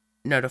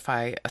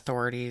notify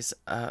authorities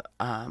of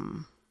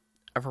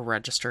a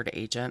registered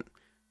agent.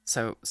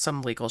 So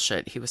some legal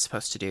shit he was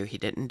supposed to do, he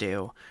didn't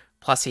do.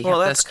 Plus, he had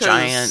this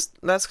giant...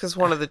 That's because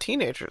one of the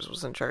teenagers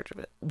was in charge of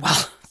it.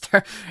 Well,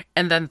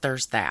 and then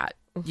there's that.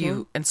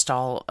 You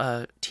install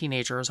a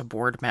teenager as a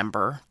board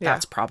member. Yeah.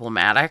 That's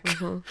problematic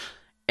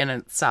in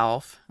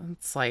itself.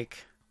 It's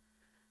like,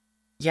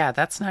 yeah,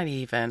 that's not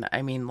even...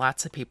 I mean,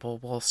 lots of people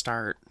will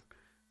start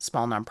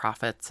small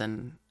nonprofits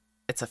and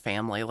it's a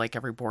family. Like,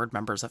 every board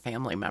member is a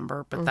family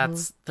member.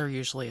 But they're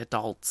usually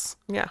adults.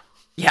 Yeah.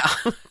 Yeah.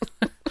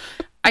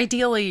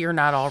 Ideally, you're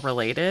not all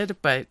related,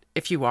 but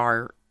if you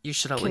are, you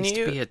should at least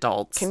be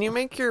adults. Can you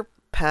make your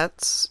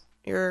pets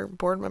your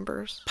board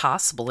members?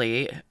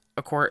 Possibly.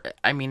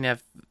 I mean,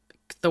 if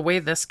the way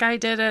this guy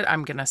did it,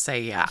 I'm going to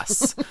say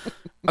yes.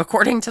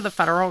 According to the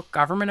federal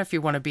government, if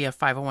you want to be a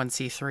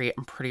 501c3,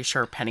 I'm pretty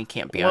sure Penny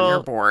can't be on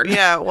your board.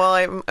 Yeah, well,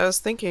 I was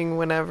thinking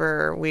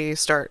whenever we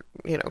start,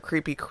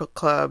 Creepy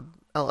Club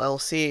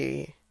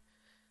LLC,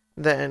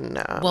 then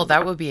well,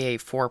 that would be a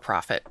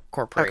for-profit okay,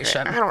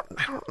 corporation. I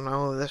don't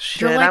know this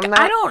shit. You're like,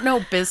 I don't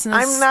know business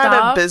I'm not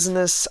stuff. a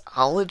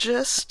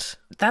businessologist.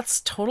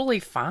 That's totally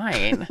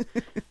fine.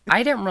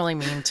 I didn't really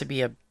mean to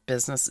be a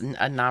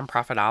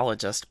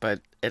nonprofitologist,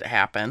 but it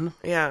happened.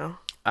 Yeah.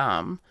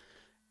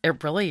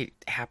 It really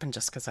happened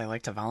just because I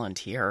like to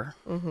volunteer.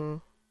 Mm-hmm.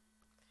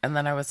 And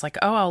then I was like,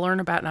 oh, I'll learn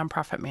about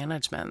nonprofit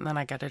management. And then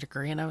I got a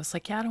degree and I was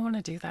like, yeah, I don't want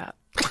to do that.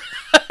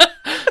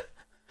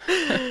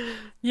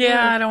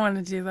 Yeah, I don't want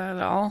to do that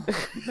at all.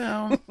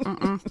 No,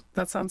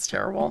 that sounds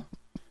terrible.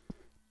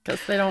 Because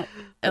they don't,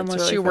 unless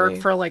really you work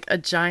funny. for like a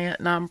giant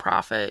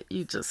nonprofit,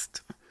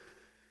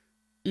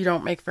 you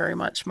don't make very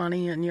much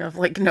money and you have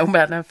like no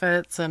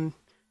benefits and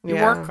you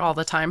Yeah. work all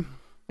the time.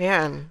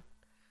 Man,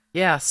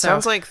 Yeah, so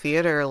sounds like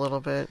theater a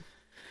little bit.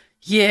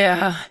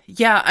 yeah.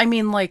 I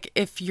mean, like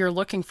if you're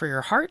looking for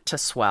your heart to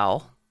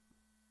swell,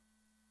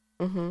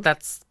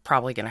 that's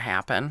probably going to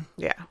happen.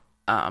 Yeah.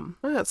 Well,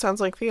 it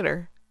sounds like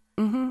theater.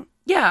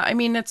 Yeah, I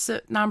mean, it's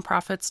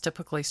nonprofits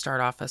typically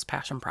start off as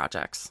passion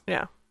projects.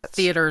 Yeah.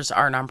 Theaters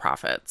are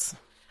nonprofits.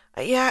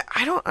 Yeah,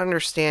 I don't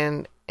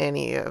understand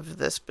any of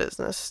this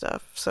business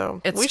stuff,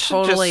 so It's we should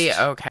totally just,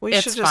 okay. We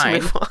It's should just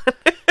fine. move on.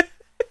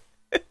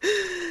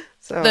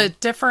 So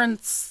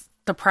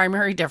The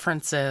primary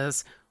difference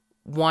is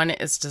one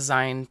is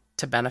designed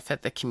to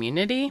benefit the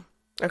community,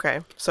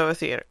 okay, so a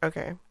theater.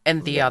 Okay,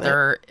 and the Yeah,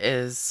 other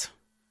is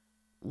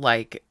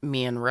like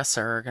me and Rissa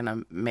are going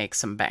to make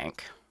some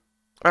bank.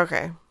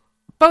 okay,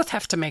 Both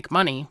have to make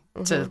money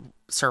to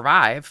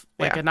survive.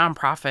 Like Yeah. a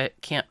nonprofit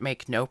can't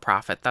make no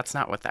profit. That's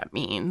not what that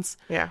means.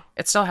 yeah,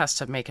 It still has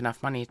to make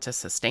enough money to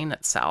sustain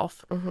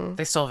itself.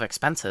 They still have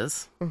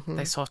expenses.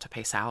 They still have to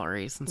pay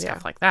salaries and stuff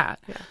Yeah. like that.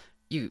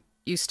 Yeah.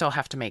 You still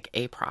have to make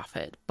a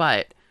profit,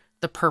 but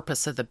the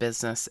purpose of the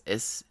business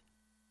is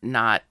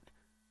not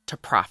to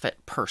profit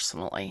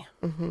personally.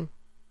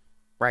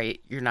 Right?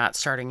 You're not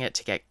starting it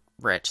to get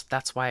rich.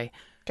 That's why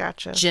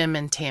gotcha. Jim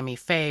and Tammy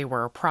Faye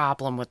were a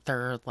problem with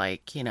their,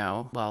 like,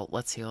 well,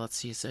 let's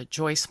use it.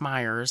 Joyce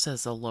Myers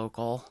as a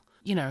local,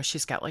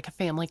 she's got like a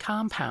family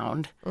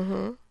compound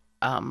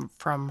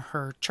from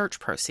her church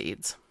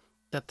proceeds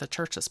that the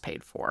church has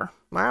paid for.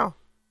 Wow.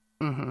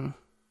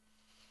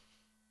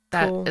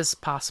 That Cool. is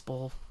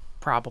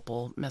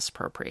probable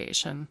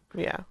misappropriation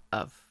Yeah.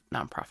 of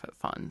nonprofit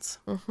funds.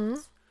 A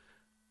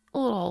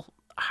little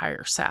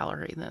higher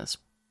salary than is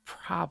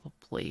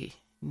probably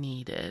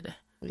needed.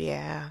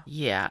 Yeah.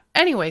 Yeah.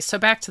 Anyway, so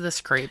back to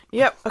this creep.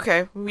 Yep.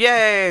 Okay.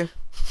 Yay.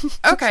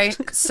 Okay,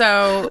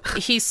 so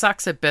he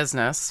sucks at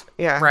business.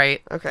 Yeah.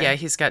 Right? Okay. Yeah,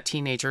 he's got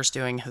teenagers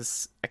doing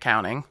his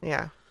accounting.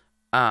 Yeah.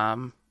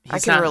 I I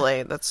can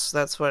relate.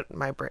 That's what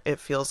it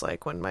feels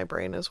like when my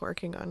brain is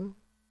working on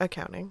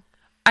accounting.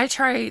 I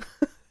try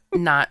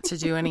not to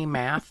do any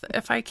math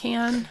if I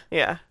can.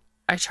 Yeah.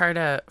 I try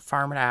to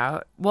farm it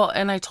out. Well,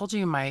 and I told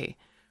you my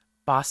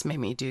boss made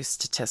me do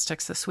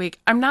statistics this week.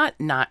 I'm not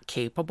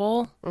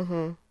capable.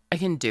 I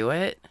can do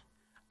it.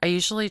 I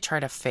usually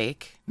try to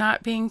fake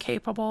not being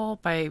capable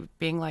by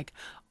being like,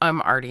 I'm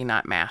already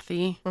not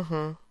mathy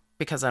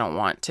because I don't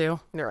want to.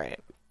 You're right.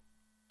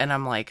 And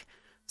I'm like,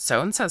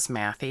 so-and-so's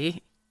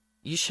mathy.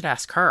 You should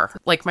ask her.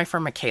 Like my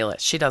friend Michaela,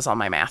 she does all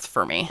my math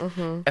for me.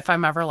 If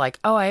I'm ever like,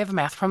 oh, I have a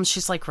math problem,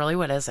 she's like, really,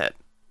 what is it?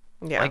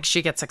 Yeah. Like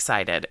she gets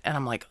excited. And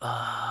I'm like,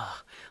 ugh,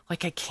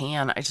 like I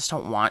just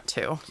don't want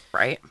to,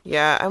 right?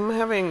 Yeah, I'm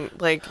having,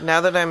 like,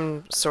 now that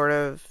I'm sort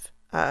of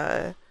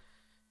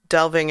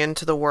delving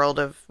into the world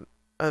of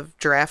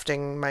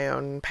drafting my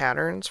own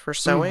patterns for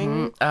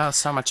sewing, Oh,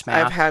 so much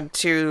math. I've had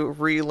to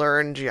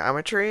relearn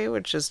geometry,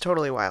 which is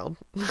totally wild.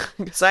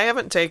 Because I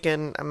haven't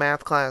taken a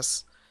math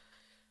class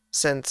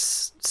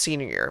since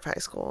senior year of high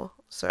school.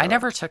 So I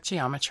never took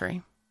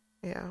geometry.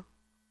 Yeah.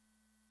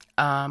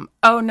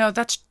 Oh, no,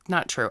 that's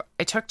not true.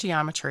 I took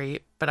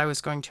geometry, but I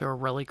was going to a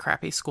really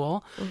crappy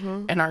school.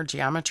 And our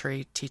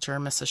geometry teacher,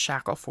 Mrs.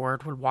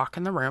 Shackleford, would walk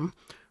in the room,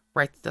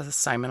 write the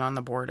assignment on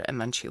the board, and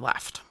then she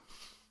left.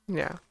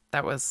 Yeah.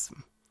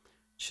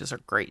 She was a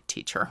great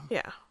teacher.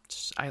 Yeah.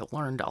 I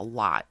learned a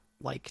lot,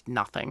 like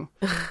nothing.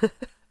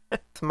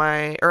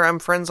 I'm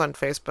friends on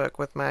Facebook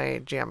with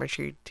my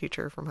geometry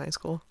teacher from high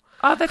school.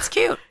 Oh, that's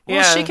cute. Well,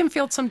 Yeah. she can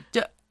field some...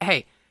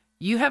 Hey,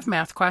 you have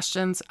math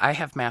questions. I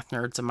have math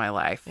nerds in my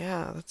life.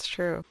 Yeah, that's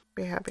true.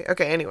 Be happy.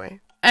 Okay,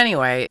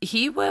 Anyway,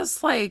 he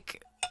was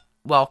like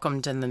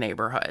welcomed in the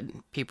neighborhood.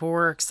 People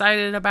were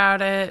excited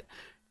about it.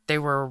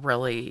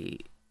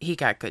 He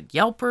got good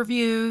Yelp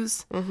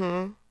reviews.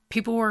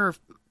 People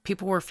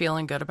were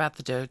feeling good about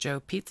the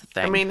Dojo pizza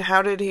thing. I mean,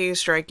 how did he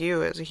strike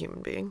you as a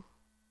human being?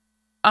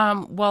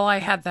 Well, I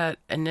had that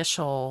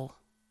initial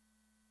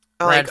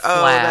red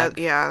flag.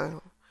 Yeah.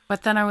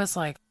 But then I was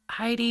like,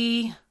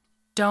 Heidi,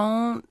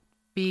 don't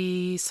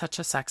be such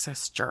a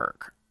sexist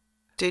jerk.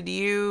 Did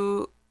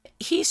you...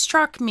 He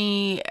struck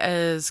me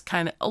as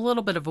kind of a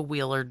little bit of a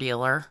wheeler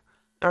dealer,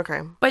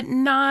 Okay. but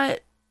not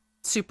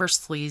super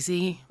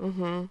sleazy.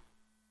 Mm-hmm.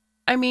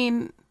 I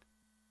mean,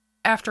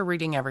 after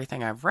reading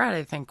everything I've read,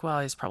 I think, well,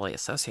 he's probably a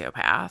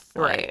sociopath.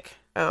 Right. Like,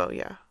 Oh,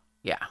 yeah.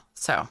 yeah.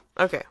 So,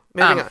 Okay.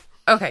 Moving on.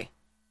 okay.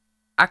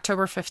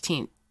 October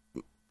 15th,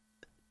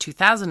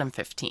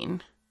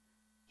 2015,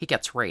 he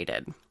gets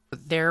raided.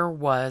 There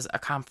was a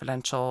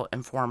confidential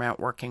informant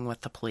working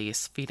with the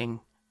police, feeding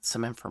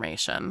some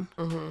information.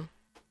 Mm-hmm.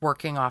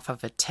 Working off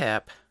of a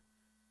tip,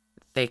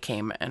 they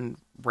came and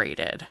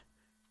raided.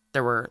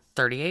 There were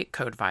 38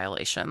 code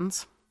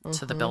violations,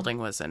 so the building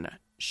was in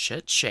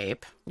shit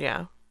shape.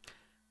 Yeah.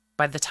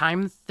 By the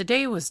time the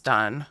day was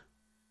done,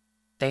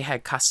 they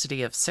had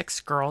custody of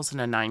 6 girls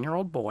and a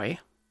 9-year-old boy.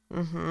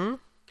 Mm-hmm.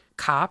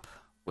 Cop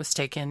was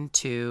taken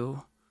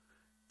to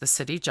the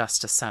City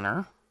Justice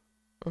Center.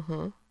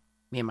 Mm-hmm.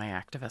 Me and my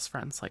activist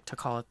friends like to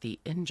call it the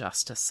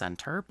Injustice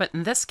Center. But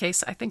in this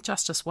case, I think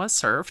justice was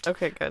served.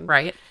 Okay, good.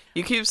 Right?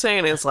 You keep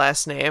saying his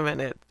last name,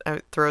 and it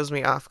throws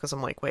me off because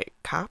I'm like, wait,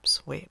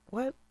 cops? Wait,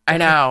 what? I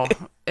know.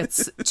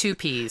 It's 2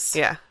 P's.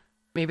 Yeah.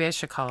 Maybe I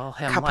should call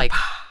him Kapapa. like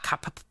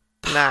Cop.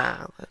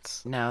 Nah,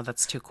 that's... No,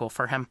 that's too cool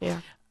for him. Yeah.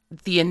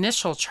 The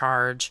initial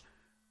charge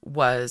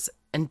was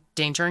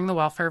endangering the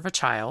welfare of a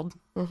child.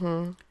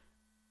 Mm-hmm.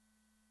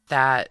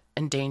 That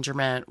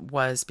endangerment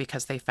was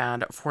because they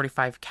found a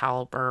 45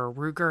 caliber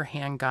Ruger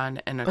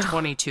handgun and a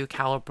 22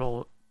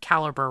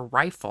 caliber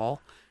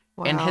rifle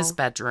in his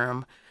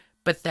bedroom.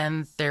 But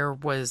then there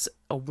was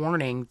a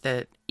warning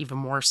that even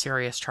more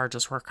serious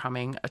charges were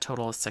coming, a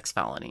total of 6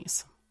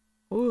 felonies.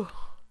 Ooh.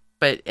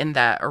 But in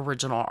that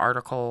original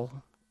article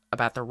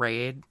about the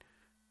raid,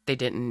 they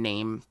didn't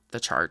name the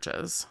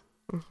charges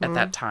at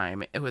that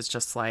time. It was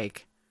just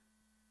like,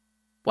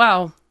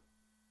 well,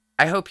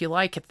 I hope you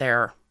like it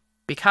there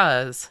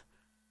because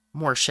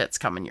more shit's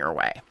coming your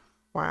way.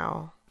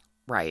 Wow.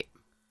 Right.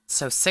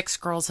 So 6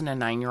 girls and a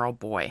 9-year-old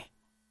boy.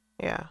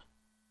 Yeah.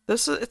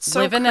 It's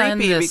so living in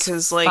creepy this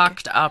because, like...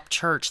 fucked up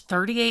church.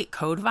 38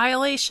 code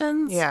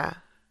violations? Yeah.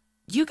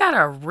 You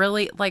gotta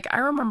really... Like, I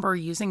remember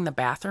using the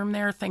bathroom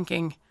there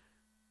thinking,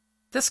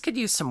 this could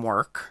use some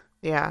work.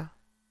 Yeah.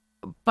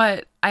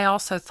 But I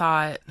also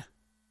thought,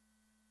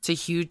 it's a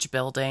huge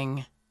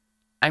building.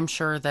 I'm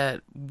sure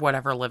that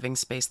whatever living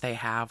space they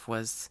have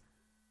was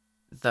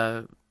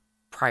the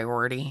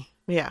priority.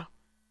 Yeah.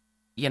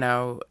 You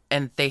know,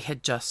 and they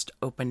had just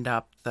opened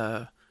up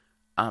the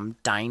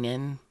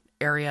dine-in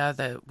area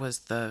that was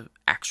the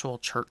actual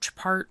church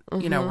part,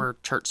 you know, where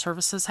church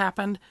services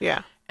happened.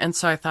 Yeah. And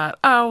so I thought,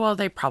 oh, well,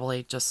 they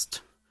probably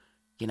just,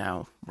 you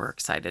know, were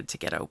excited to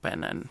get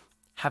open and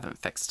haven't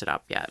fixed it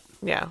up yet.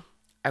 Yeah.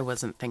 I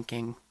wasn't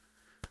thinking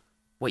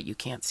what you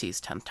can't see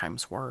is 10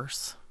 times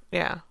worse.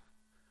 Yeah.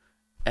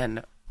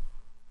 And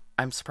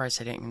I'm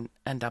surprised I didn't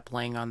end up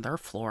laying on their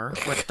floor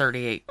with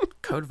 38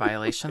 code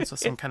violations with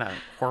some kind of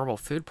horrible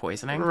food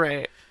poisoning.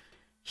 Right.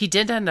 He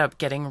did end up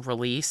getting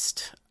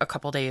released a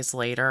couple days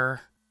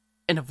later.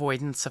 In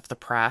avoidance of the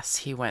press,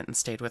 he went and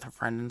stayed with a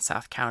friend in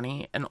South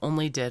County and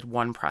only did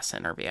one press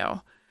interview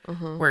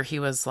where he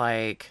was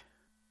like,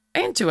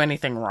 I didn't do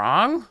anything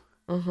wrong.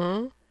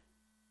 Mm-hmm.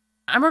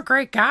 I'm a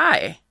great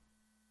guy.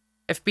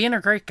 If being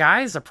a great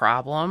guy is a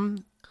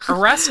problem,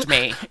 arrest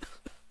me,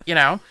 you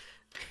know?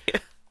 Yeah.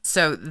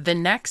 So the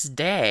next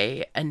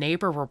day, a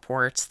neighbor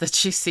reports that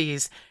she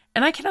sees,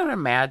 and I cannot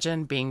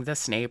imagine being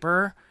this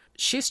neighbor.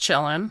 She's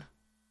chilling,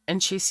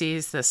 and she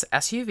sees this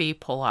SUV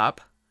pull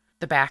up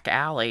the back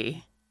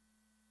alley,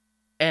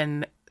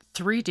 and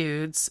 3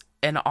 dudes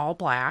in all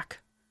black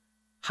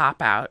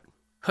hop out,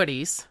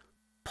 hoodies,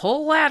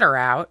 pull a ladder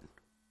out,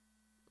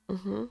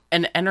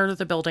 and enter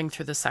the building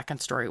through the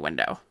 2nd-story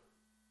window.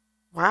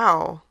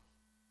 Wow.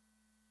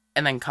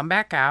 And then come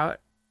back out,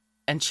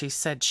 and she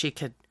said she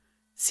could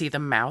see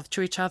them mouth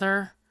to each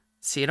other,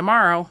 see you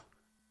tomorrow.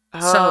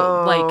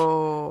 So, like,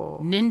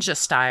 ninja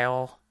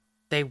style,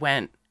 they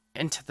went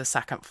into the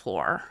 2nd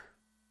floor.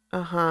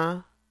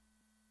 Uh-huh.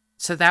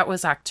 So that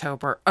was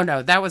October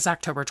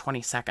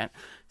 22nd.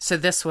 So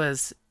this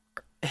was,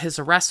 his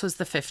arrest was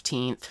the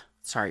 15th.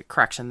 Sorry,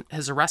 correction.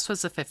 His arrest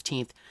was the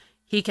 15th.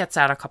 He gets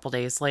out a couple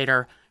days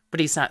later,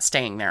 but he's not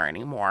staying there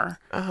anymore.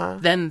 Uh-huh.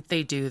 Then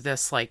they do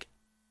this, like,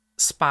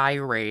 spy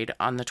raid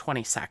on the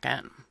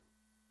 22nd.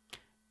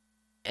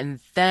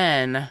 And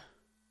then,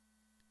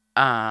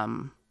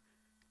 the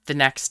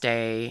next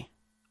day,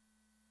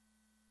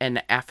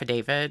 an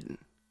affidavit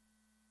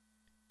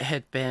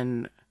had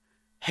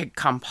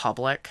come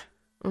public.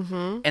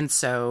 Mm-hmm. And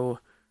so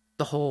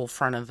the whole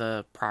front of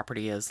the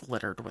property is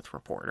littered with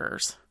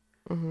reporters.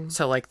 Mm-hmm.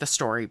 So, like, the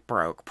story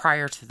broke.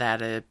 Prior to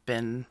that, it had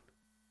been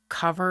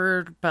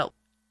covered, but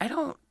I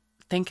don't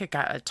think it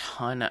got a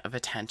ton of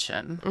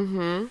attention.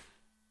 Mm-hmm.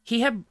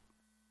 He had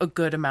a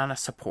good amount of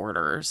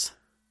supporters.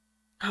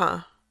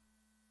 Huh.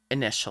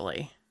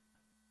 Initially.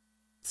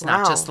 It's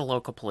not just the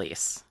local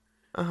police.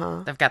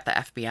 Uh-huh. They've got the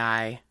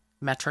FBI,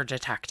 Metro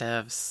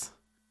detectives.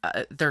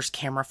 There's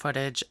camera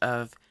footage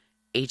of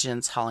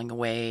agents hauling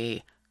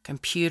away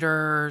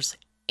computers,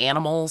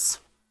 animals,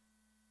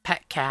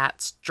 pet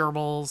cats,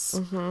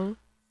 gerbils,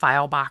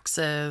 file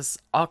boxes,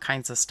 all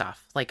kinds of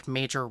stuff, like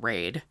major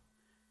raid.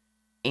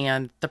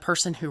 And the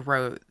person who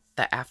wrote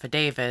the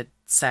affidavit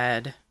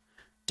said,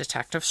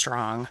 Detective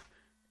Strong,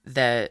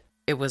 that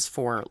it was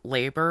for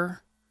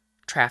labor,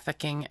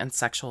 trafficking, and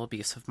sexual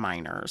abuse of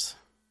minors.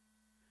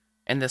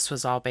 And this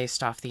was all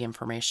based off the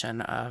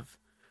information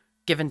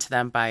given to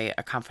them by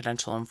a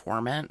confidential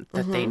informant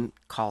that they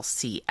call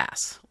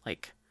CS,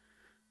 like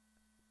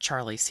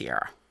Charlie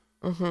Sierra.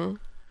 Mm-hmm.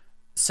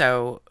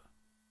 So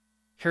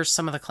here's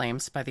some of the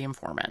claims by the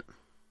informant.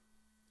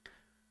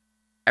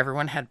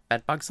 Everyone had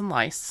bed bugs and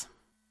lice.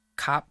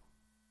 Cop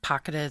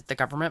pocketed the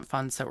government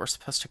funds that were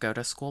supposed to go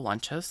to school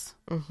lunches.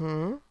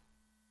 Mm-hmm.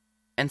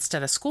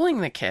 Instead of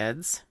schooling the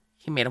kids,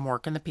 he made them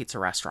work in the pizza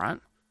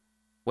restaurant,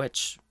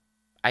 which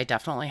I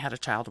definitely had a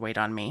child wait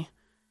on me,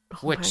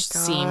 which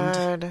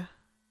seemed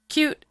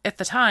cute at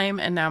the time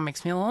and now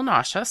makes me a little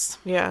nauseous.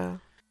 Yeah.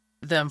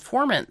 The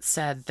informant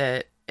said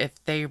that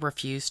if they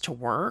refused to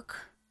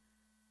work,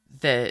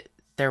 that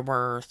there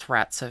were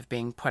threats of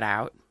being put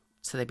out,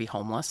 so they'd be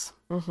homeless.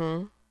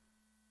 Mm-hmm.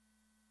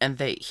 And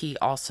that he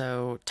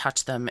also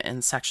touched them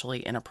in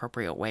sexually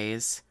inappropriate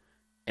ways,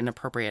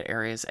 inappropriate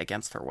areas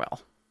against their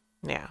will.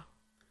 Yeah.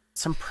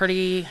 Some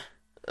pretty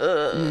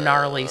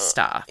gnarly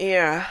stuff.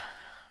 Yeah.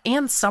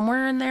 And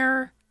somewhere in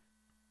there,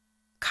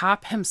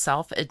 Cop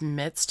himself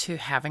admits to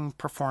having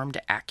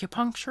performed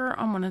acupuncture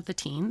on one of the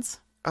teens.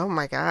 Oh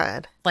my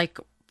God. Like,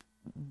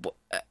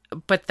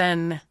 but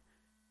then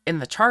in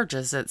the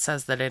charges, it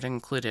says that it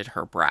included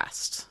her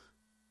breast.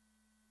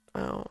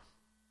 Oh.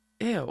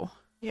 Ew.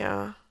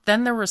 Yeah.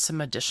 Then there were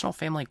some additional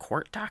family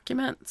court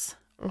documents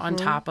on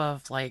top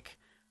of, like,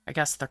 I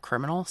guess the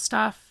criminal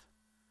stuff,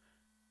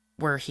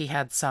 where he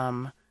had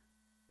some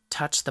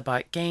touch the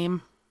butt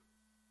game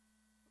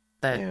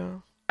that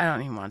Ew. I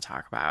don't even want to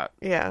talk about.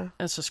 Yeah.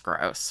 It's just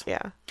gross.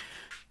 Yeah.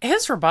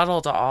 His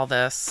rebuttal to all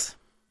this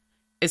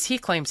is he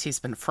claims he's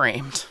been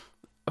framed,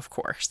 of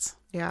course.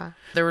 Yeah.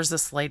 There was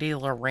this lady,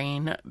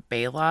 Lorraine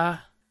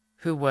Bela,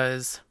 who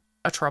was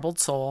a troubled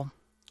soul.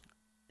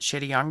 She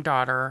had a young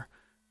daughter.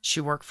 She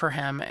worked for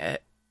him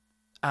at,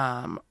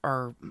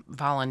 or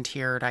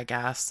volunteered, I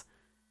guess,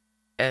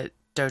 at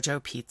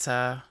Dojo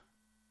Pizza.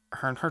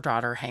 Her and her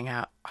daughter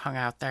hung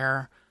out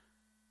there.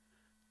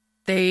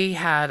 They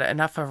had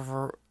enough of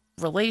a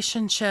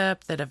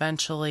relationship that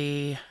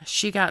eventually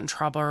she got in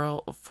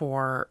trouble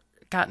for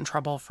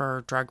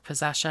drug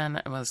possession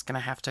and was going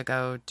to have to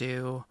go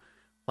do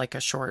like a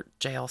short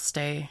jail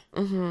stay.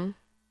 Mm-hmm.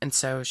 And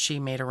so she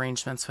made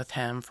arrangements with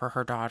him for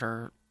her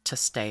daughter to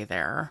stay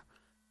there.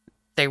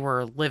 They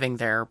were living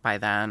there by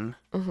then.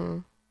 Mm-hmm.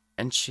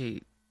 And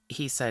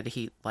he said,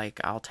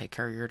 I'll take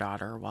care of your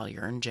daughter while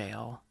you're in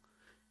jail.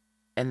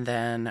 And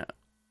then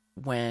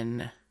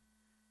when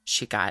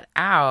she got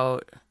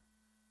out,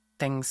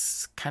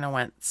 things kind of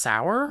went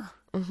sour.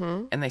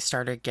 Mm-hmm. And they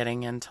started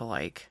getting into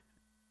like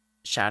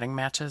shouting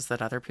matches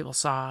that other people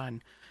saw.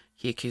 And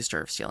he accused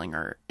her of stealing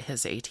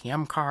his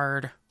ATM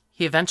card.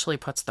 He eventually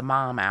puts the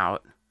mom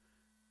out.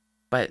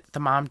 But the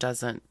mom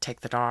doesn't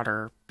take the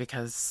daughter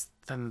because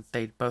then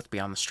they'd both be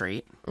on the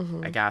street,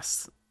 I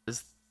guess,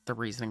 is the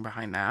reasoning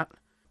behind that.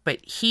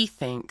 But he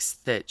thinks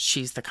that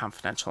she's the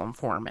confidential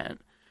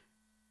informant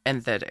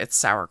and that it's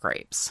sour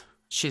grapes.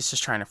 She's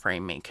just trying to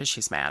frame me because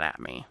she's mad at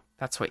me.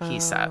 That's what he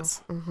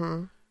says.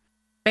 Mm-hmm.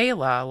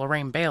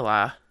 Lorraine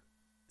Bela,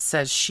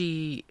 says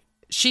she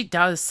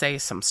does say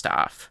some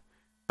stuff,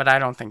 but I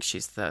don't think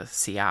she's the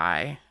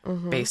CI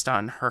based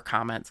on her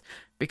comments.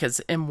 Because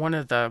in one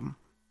of the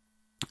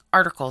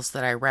articles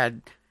that I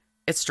read,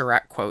 it's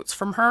direct quotes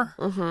from her.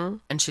 Mm-hmm.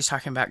 And she's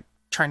talking about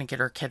trying to get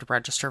her kid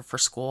registered for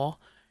school.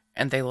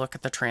 And they look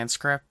at the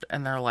transcript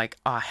and they're like,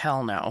 oh,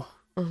 hell no.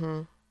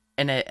 Mm-hmm.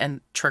 And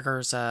it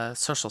triggers a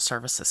social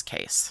services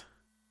case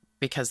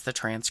because the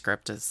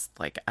transcript is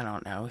like, I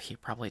don't know, he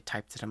probably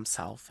typed it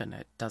himself and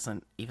it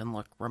doesn't even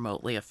look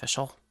remotely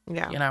official.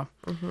 Yeah. You know?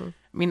 Mm-hmm.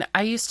 I mean,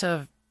 I used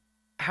to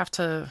have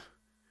to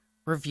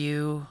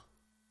review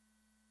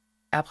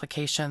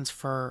applications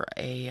for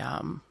a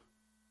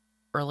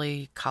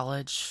early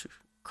college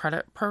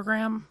credit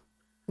program.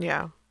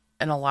 Yeah.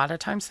 And a lot of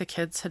times the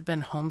kids had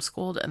been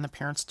homeschooled and the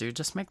parents do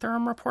just make their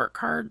own report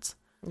cards.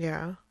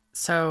 Yeah.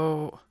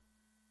 So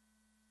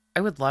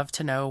I would love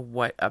to know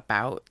what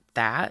about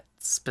that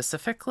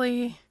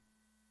specifically,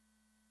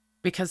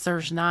 because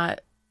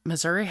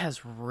Missouri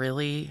has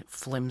really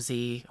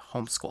flimsy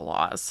homeschool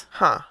laws.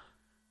 Huh.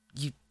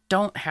 You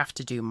don't have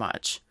to do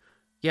much.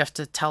 You have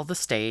to tell the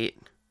state,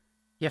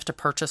 you have to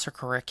purchase a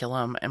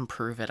curriculum and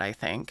prove it, I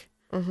think.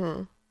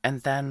 Mm-hmm.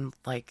 And then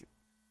like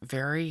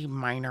very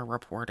minor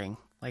reporting,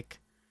 like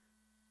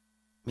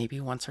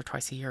maybe once or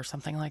twice a year or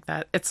something like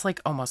that. It's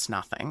like almost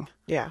nothing.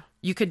 Yeah.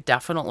 You could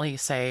definitely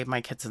say my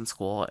kid's in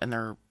school and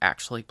they're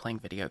actually playing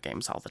video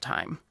games all the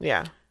time.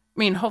 Yeah. I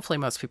mean, hopefully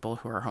most people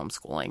who are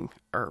homeschooling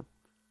are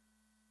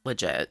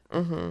legit.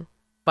 Mm-hmm.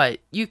 But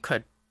you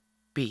could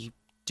be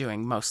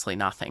doing mostly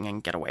nothing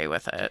and get away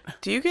with it.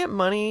 Do you get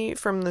money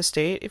from the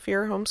state if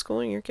you're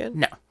homeschooling your kid?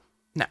 No.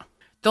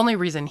 The only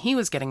reason he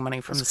was getting money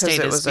from the state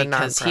is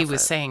because he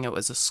was saying it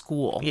was a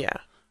school. Yeah.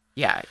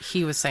 Yeah,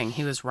 he was saying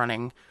he was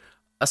running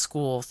a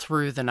school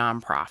through the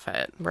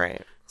nonprofit.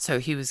 Right. So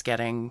he was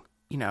getting,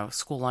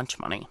 school lunch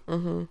money.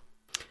 Mm-hmm.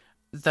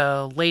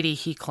 The lady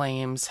he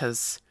claims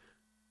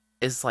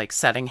is like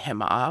setting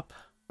him up.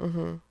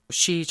 Mm-hmm.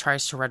 She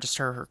tries to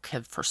register her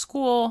kid for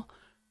school,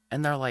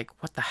 and they're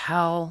like, what the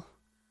hell?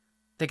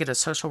 They get a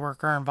social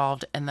worker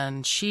involved, and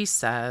then she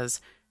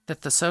says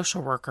that the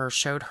social worker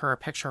showed her a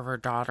picture of her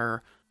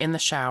daughter in the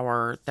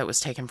shower that was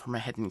taken from a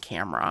hidden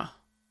camera.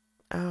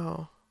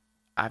 Oh.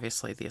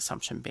 Obviously, the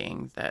assumption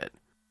being that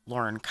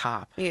Lauren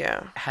Kopp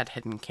Yeah. had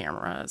hidden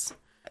cameras.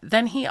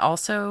 Then he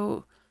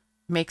also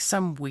makes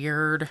some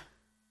weird,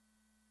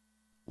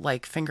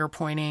 like,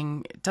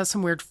 does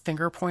some weird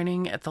finger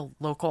pointing at the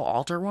local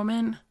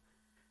alderwoman.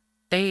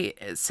 They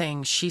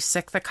saying she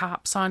sicked the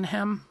cops on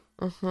him.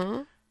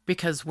 Mm-hmm.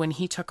 Because when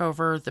he took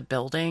over the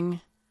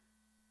building,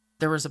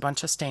 there was a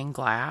bunch of stained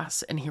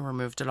glass, and he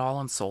removed it all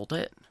and sold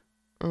it.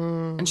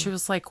 And she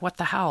was like, what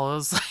the hell? It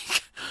was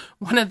like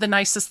one of the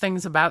nicest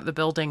things about the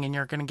building, and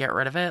you're going to get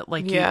rid of it?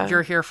 Like,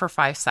 you're here for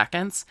 5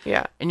 seconds,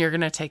 and you're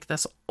going to take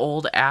this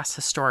old-ass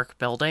historic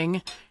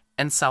building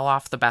and sell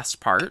off the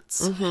best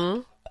parts?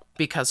 Mm-hmm.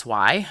 Because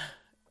why?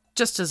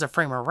 Just as a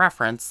frame of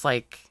reference,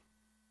 like,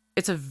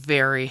 it's a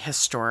very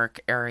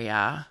historic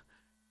area,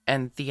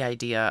 and the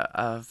idea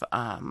of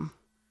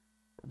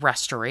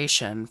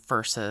restoration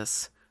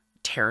versus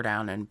tear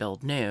down and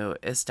build new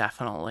is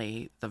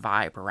definitely the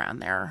vibe around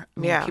there. I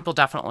mean, people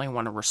definitely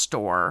want to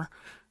restore.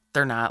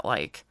 They're not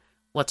like,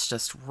 let's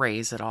just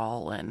raze it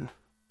all and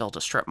build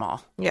a strip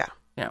mall. Yeah.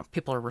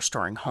 People are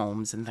restoring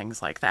homes and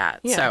things like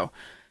that. Yeah. So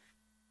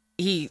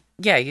he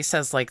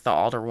says like the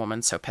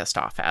alderwoman's so pissed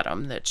off at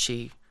him that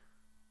she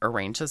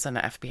arranges an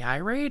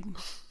FBI raid.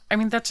 I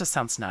mean, that just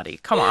sounds nutty.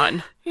 Come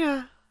on.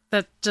 Yeah.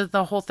 That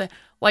the whole thing,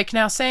 like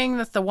now saying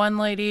that the one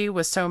lady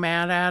was so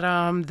mad at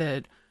him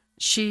that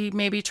she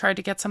maybe tried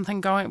to get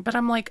something going, but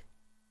I'm like,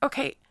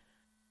 okay,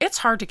 it's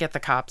hard to get the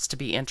cops to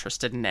be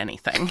interested in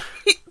anything.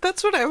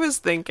 That's what I was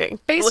thinking.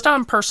 Based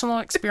on personal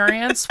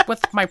experience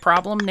with my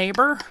problem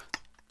neighbor,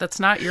 that's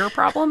not your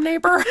problem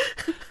neighbor.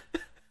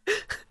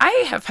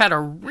 I have had a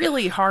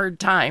really hard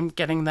time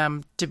getting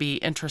them to be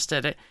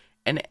interested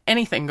in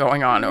anything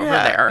going on over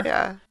there.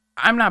 Yeah.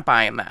 I'm not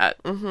buying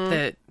that. Mm-hmm.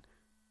 That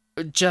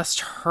just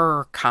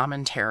her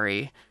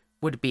commentary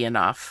would be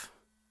enough.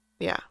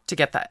 Yeah. To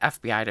get the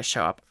FBI to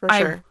show up. For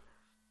sure.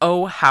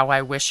 Oh, how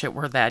I wish it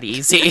were that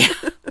easy.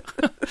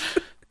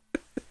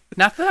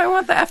 Not that I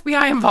want the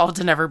FBI involved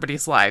in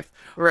everybody's life.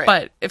 Right.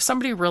 But if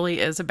somebody really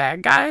is a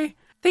bad guy,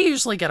 they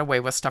usually get away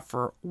with stuff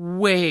for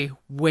way,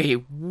 way,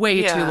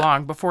 way too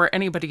long before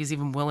anybody's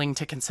even willing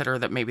to consider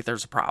that maybe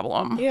there's a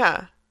problem.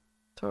 Yeah.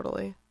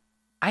 Totally.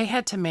 I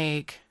had to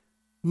make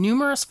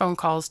numerous phone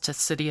calls to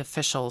city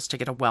officials to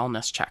get a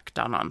wellness check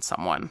done on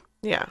someone.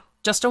 Yeah.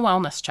 Just a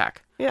wellness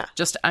check. Yeah.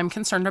 Just, I'm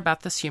concerned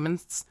about this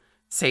human's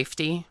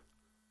safety.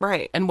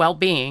 Right. And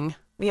well-being.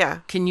 Yeah.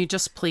 Can you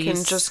just please...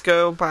 Can just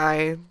go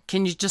by...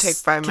 Can you just... Take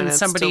 5 minutes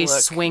Can somebody to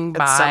look swing at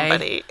by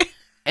somebody.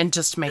 And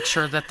just make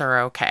sure that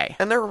they're okay?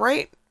 And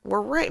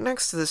we're right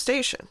next to the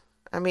station.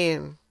 I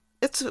mean,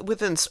 it's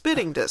within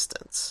spitting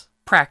distance.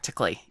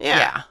 Practically.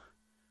 Yeah.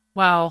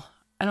 Well,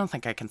 I don't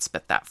think I can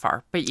spit that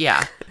far. But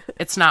yeah,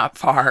 it's not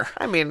far.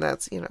 I mean,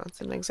 that's, it's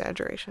an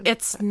exaggeration.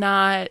 It's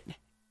not...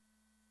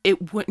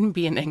 It wouldn't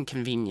be an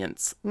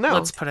inconvenience. No.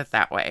 Let's put it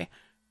that way.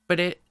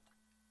 But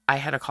I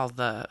had to call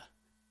the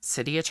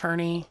city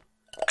attorney,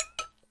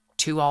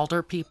 2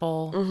 alder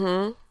people.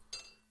 Mm-hmm.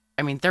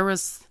 I mean, that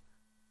was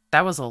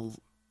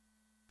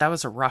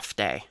a rough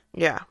day.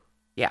 Yeah.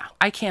 Yeah.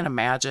 I can't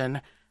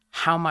imagine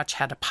how much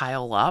had to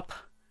pile up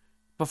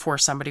before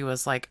somebody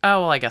was like,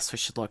 oh, well, I guess we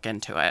should look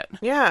into it.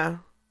 Yeah.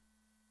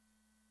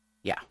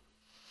 Yeah.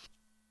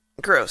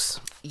 Gross.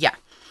 Yeah.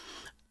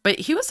 But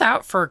he was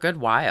out for a good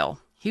while.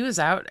 He was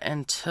out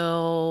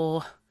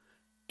until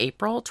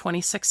April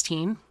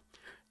 2016.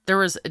 There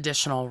was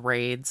additional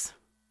raids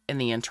in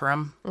the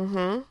interim.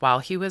 Mm-hmm. While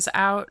he was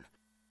out,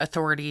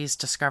 authorities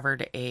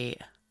discovered a,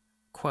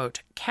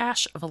 quote,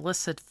 cache of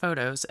illicit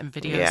photos and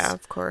videos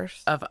of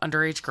course, of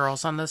underage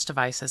girls on those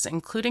devices,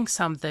 including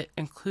some that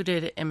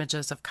included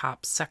images of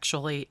cops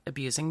sexually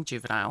abusing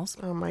juveniles.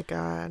 Oh my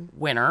God.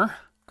 Winner.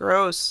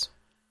 Gross.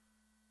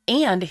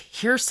 And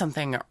here's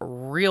something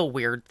real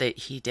weird that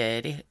he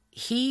did.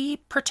 He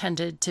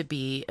pretended to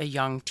be a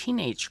young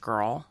teenage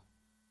girl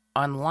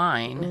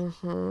online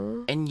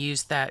and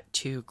used that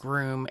to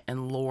groom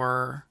and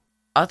lure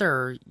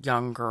other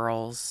young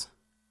girls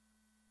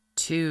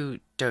to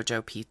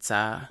Dojo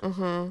Pizza.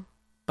 Mm-hmm.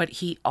 But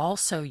he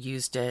also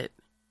used it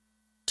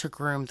to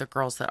groom the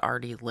girls that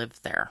already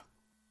lived there.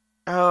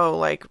 Oh,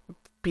 like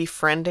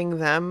befriending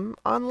them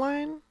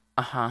online?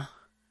 Uh-huh.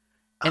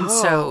 And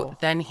so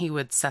then he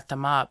would set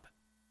them up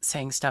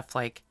saying stuff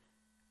like,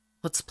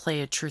 let's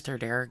play a truth or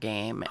dare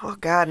game. Oh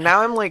God,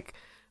 now I'm like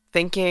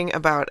thinking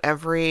about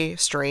every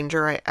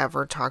stranger I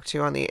ever talked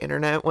to on the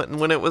internet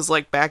when it was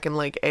like back in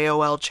like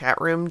AOL chat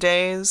room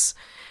days.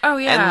 Oh,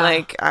 yeah. And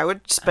like I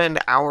would spend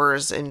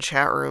hours in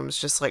chat rooms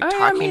just like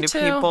talking to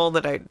people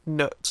that I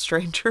know,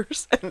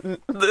 strangers, and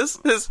this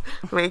is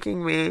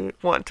making me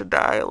want to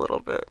die a little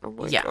bit. I'm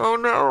like, oh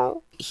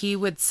no. He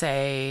would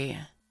say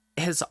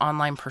his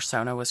online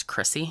persona was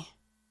Chrissy.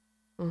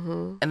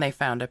 Mm-hmm. And they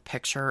found a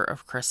picture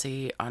of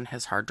Chrissy on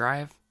his hard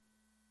drive,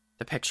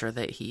 the picture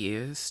that he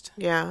used.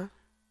 Yeah.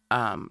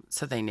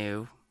 So they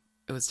knew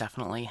it was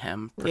definitely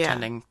him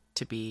pretending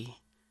to be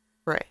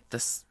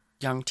this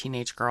young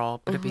teenage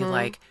girl. But it'd be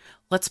like,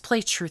 let's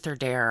play truth or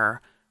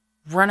dare,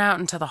 run out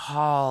into the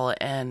hall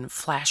and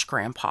flash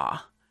grandpa,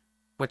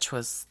 which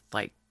was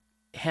like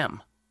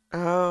him.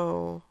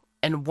 Oh.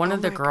 And one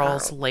of the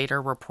girls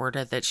later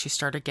reported that she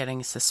started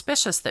getting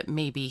suspicious that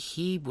maybe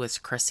he was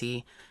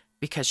Chrissy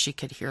because she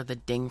could hear the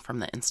ding from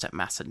the instant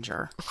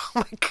messenger. Oh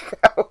my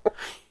God.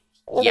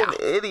 What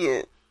an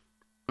idiot.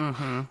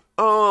 Mm-hmm.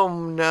 Oh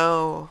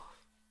no.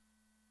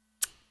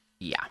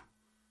 Yeah.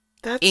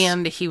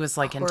 And he was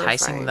like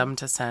enticing them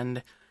to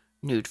send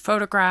nude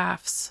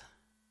photographs.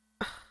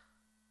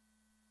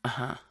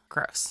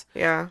 Gross.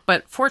 Yeah.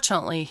 But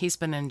fortunately, he's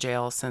been in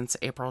jail since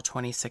April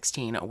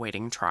 2016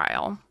 awaiting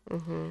trial.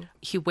 Mm-hmm.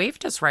 He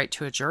waived his right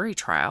to a jury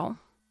trial,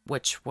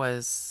 which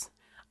was...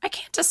 I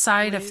can't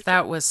decide if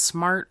that was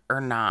smart or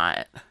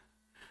not.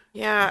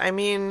 Yeah, I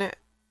mean,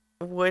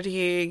 would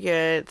he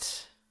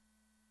get,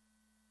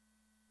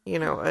 you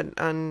know,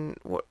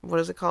 what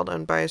is it called?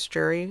 Unbiased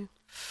jury?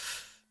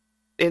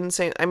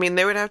 Insane. I mean,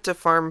 they would have to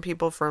farm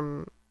people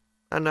from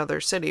another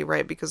city,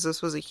 right? Because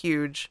this was a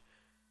huge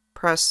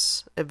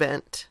press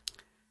event.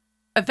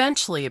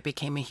 Eventually, it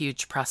became a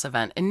huge press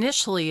event.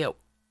 Initially, it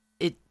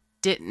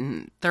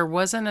didn't. There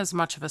wasn't as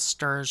much of a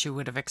stir as you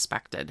would have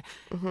expected.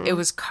 Mm-hmm. It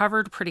was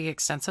covered pretty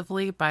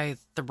extensively by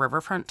the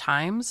Riverfront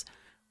Times,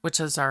 which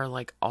is our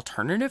like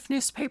alternative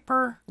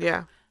newspaper.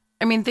 Yeah.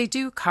 I mean, they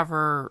do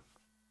cover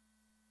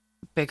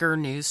bigger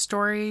news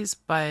stories,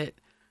 but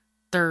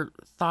they're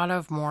thought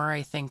of more,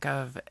 I think,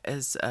 of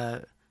as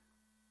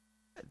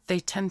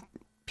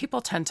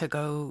people tend to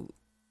go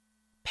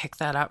pick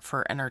that up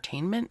for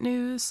entertainment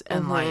news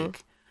and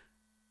like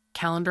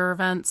calendar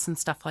events and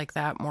stuff like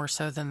that more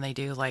so than they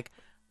do like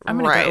I'm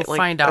going to go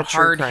find a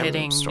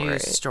hard-hitting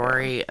news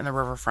story in the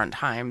Riverfront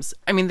Times.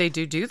 I mean, they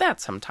do that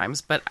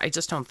sometimes, but I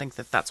just don't think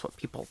that that's what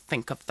people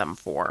think of them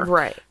for.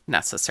 Right.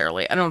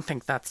 Necessarily. I don't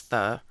think that's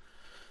the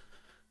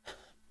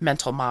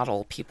mental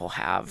model people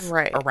have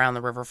around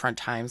the Riverfront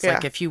Times. Yeah.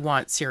 Like, if you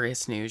want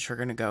serious news, you're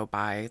going to go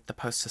buy the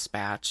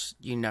Post-Dispatch.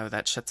 You know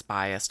that shit's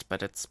biased,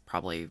 but it's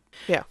probably...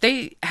 Yeah.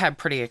 They had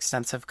pretty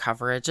extensive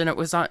coverage, and it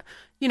was on...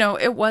 You know,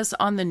 it was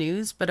on the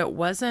news, but it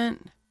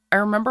wasn't... I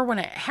remember when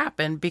it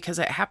happened, because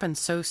it happened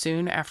so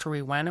soon after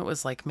we went. It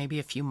was like maybe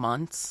a few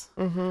months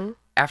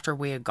after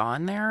we had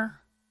gone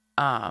there.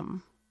 I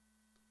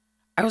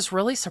was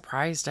really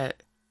surprised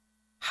at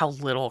how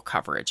little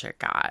coverage it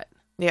got.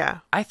 Yeah.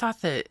 I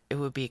thought that it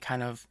would be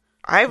kind of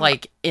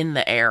like in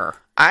the air.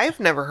 I've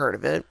never heard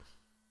of it.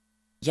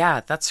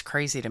 Yeah, that's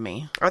crazy to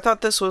me. I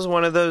thought this was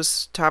one of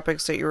those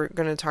topics that you were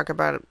going to talk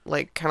about,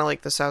 like kind of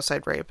like the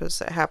Southside Rapist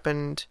that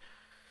happened...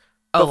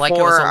 Oh, like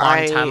it was a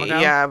long time ago?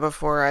 Yeah,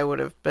 before I would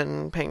have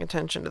been paying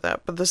attention to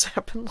that. But this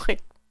happened like,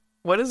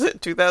 what is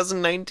it,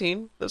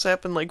 2019? This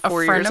happened like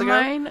 4 years ago? A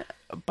friend of mine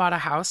bought a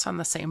house on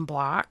the same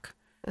block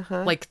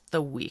like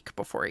the week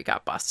before he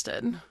got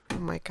busted. Oh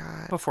my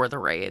God. Before the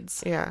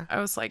raids. Yeah.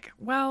 I was like,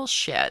 well,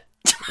 shit.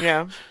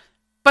 Yeah.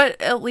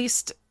 But at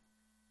least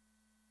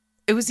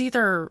it was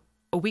either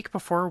a week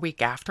before or a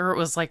week after. It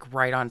was like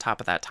right on top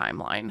of that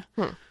timeline.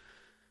 And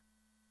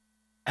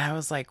I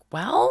was like,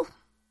 well,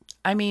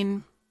 I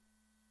mean...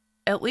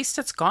 At least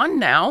it's gone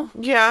now.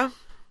 Yeah.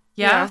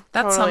 Yeah,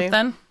 that's totally.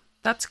 Something.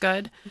 That's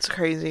good. It's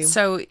crazy.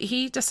 So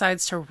he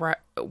decides to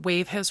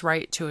waive his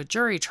right to a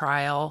jury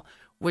trial,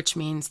 which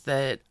means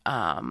that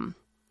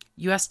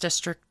U.S.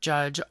 District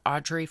Judge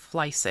Audrey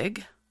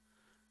Fleissig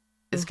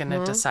is going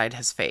to decide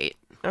his fate.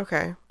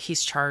 Okay.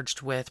 He's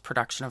charged with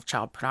production of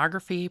child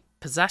pornography,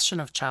 possession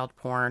of child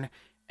porn,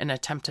 and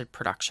attempted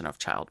production of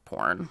child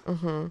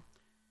porn.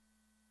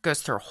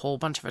 Goes through a whole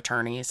bunch of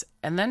attorneys,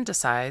 and then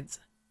decides...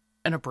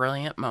 in a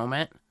brilliant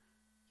moment,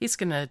 he's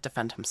going to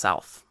defend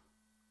himself.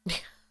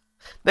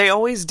 They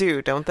always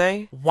do, don't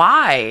they?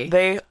 Why?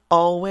 They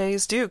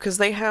always do, because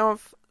they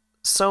have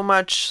so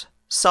much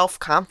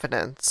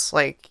self-confidence.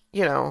 Like,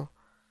 you know,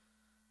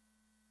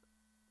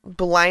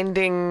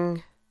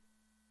 blinding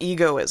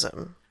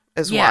egoism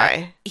is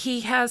why.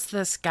 He has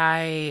this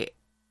guy,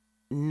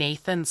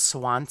 Nathan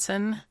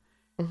Swanson,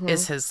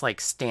 is his,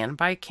 like,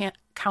 standby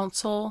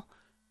counsel,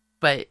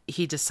 but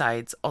he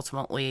decides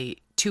ultimately...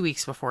 2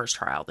 weeks before his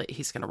trial that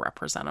he's going to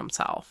represent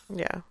himself.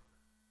 Yeah.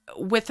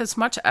 With as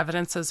much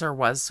evidence as there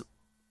was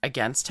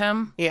against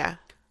him. Yeah.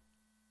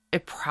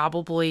 It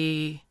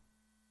probably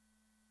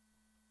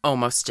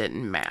almost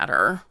didn't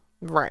matter.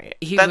 Right.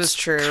 That's was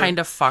true. Kind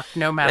of fucked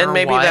no matter what. And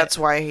maybe that's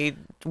why he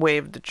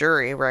waived the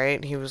jury,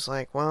 right? He was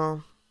like,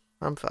 well,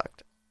 I'm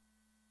fucked.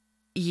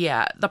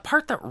 Yeah, the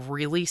part that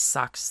really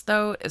sucks,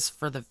 though, is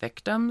for the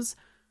victims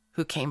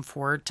who came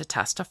forward to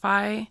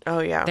testify. Oh,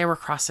 yeah. They were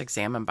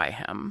cross-examined by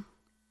him.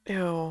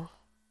 Ew.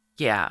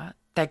 Yeah,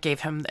 that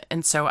gave him...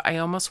 And so I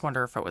almost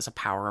wonder if it was a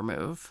power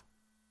move.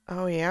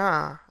 Oh,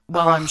 yeah.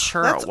 Well, Oh, I'm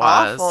sure that's it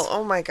was. awful.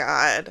 Oh, my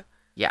God.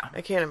 Yeah.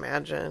 I can't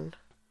imagine.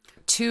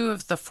 2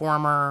 of the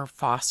former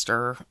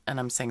Foster, and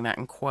I'm saying that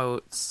in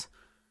quotes,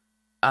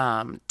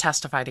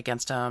 testified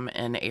against him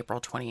in April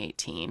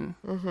 2018.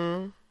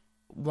 Mm-hmm.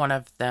 One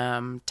of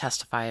them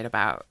testified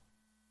about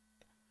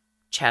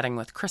chatting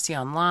with Chrissy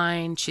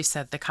online. She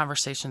said the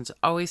conversations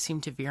always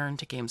seemed to veer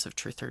into games of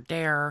truth or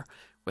dare,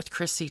 with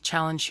Chrissy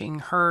challenging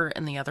her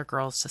and the other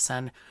girls to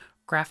send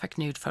graphic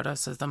nude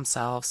photos of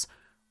themselves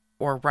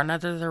or run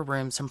out of their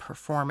rooms and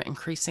perform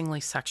increasingly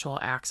sexual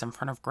acts in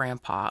front of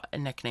Grandpa, a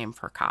nickname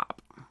for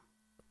Cop.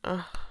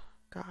 Oh,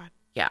 God.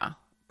 Yeah,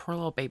 poor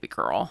little baby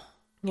girl.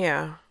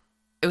 Yeah.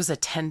 It was a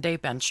 10-day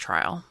bench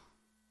trial.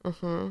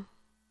 Mm-hmm.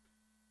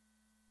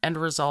 End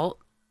result,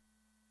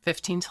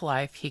 15 to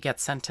life. He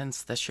gets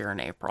sentenced this year in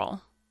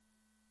April.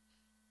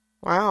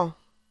 Wow.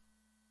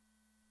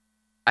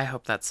 I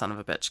hope that son of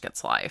a bitch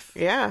gets life.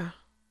 Yeah.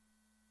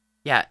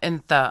 Yeah,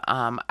 and the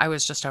I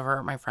was just over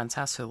at my friend's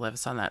house who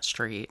lives on that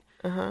street,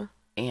 Uh-huh.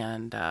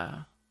 and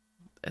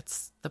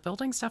the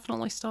building's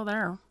definitely still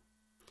there.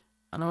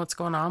 I don't know what's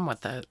going on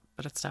with it,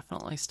 but it's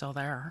definitely still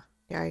there.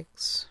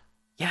 Yikes.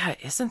 Yeah,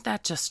 isn't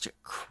that just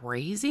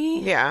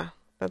crazy? Yeah,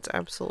 that's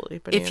absolutely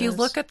bananas. If you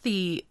look at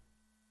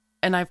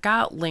and I've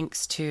got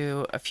links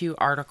to a few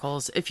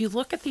articles. If you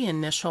look at the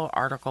initial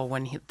article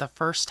when the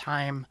first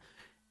time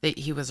that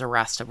he was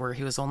arrested, where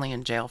he was only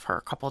in jail for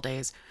a couple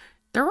days,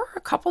 there were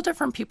a couple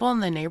different people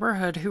in the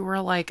neighborhood who were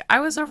like, I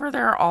was over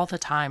there all the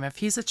time. If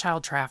he's a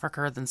child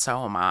trafficker, then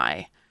so am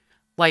I.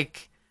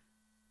 Like,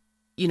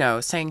 you know,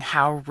 saying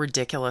how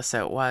ridiculous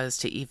it was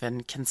to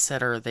even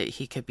consider that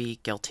he could be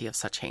guilty of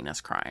such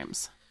heinous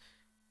crimes.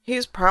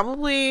 He's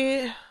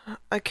probably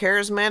a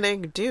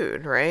charismatic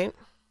dude, right?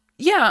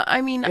 Yeah,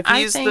 I mean,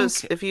 I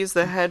think if he's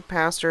the head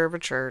pastor of a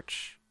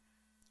church,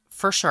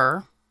 for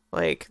sure,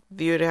 like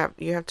you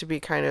have to be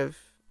kind of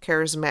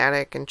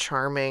charismatic and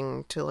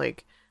charming to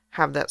like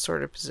have that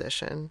sort of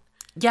position.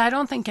 Yeah, I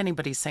don't think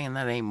anybody's saying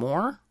that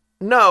anymore.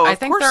 No, I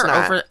think course they're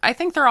not. over. I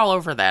think they're all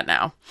over that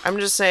now. I'm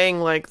just saying,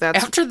 like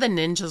that's After the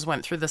ninjas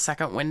went through the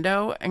second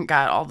window and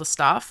got all the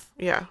stuff,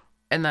 yeah,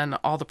 and then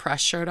all the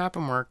press showed up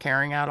and were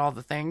carrying out all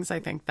the things.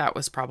 I think that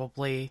was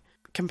probably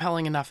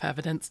compelling enough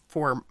evidence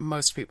for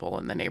most people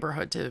in the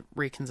neighborhood to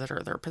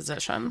reconsider their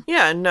position.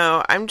 yeah.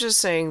 No, I'm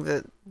just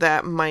saying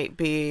that might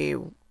be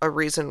a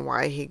reason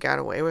why he got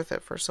away with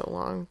it for so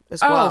long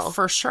as well. Oh,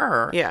 for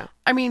sure. Yeah,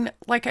 I mean,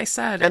 like I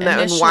said, and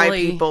initially, why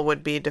people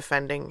would be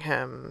defending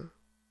him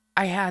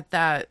I had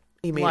that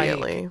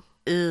immediately.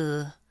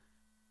 Like,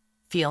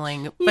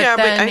 feeling. But yeah,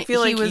 but then I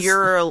feel like was,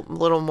 you're a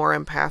little more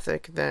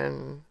empathic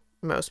than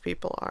most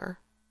people are.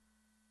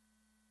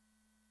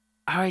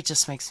 Oh, it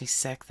just makes me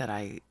sick that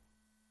I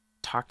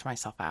talked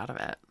myself out of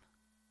it.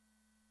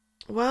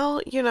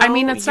 Well, you know, I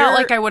mean, it's not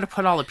like I would have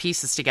put all the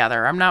pieces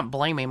together. I'm not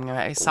blaming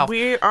myself.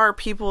 We are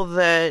people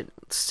that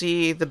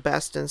see the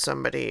best in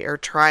somebody or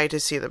try to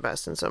see the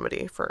best in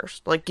somebody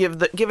first. Like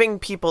giving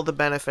people the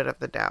benefit of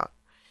the doubt.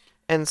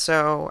 And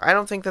so I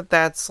don't think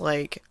that's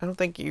like, I don't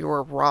think you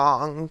were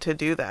wrong to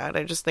do that.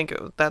 I just think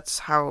that's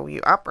how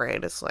you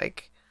operate. It's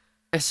like,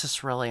 it's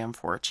just really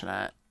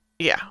unfortunate.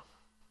 Yeah.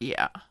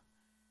 Yeah.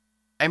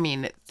 I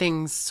mean,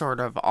 things sort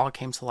of all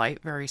came to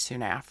light very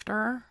soon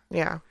after.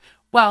 Yeah.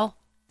 Well,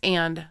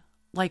 and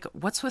like,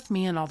 what's with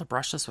me and all the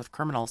brushes with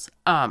criminals?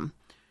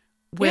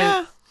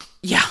 Yeah.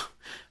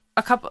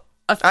 A couple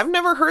of... I've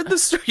never heard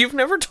this story. You've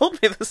never told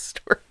me this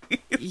story.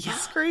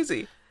 It's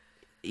crazy.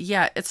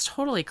 Yeah, it's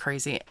totally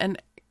crazy. And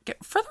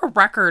for the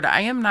record,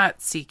 I am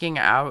not seeking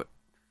out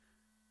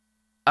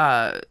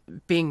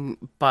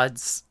being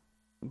buds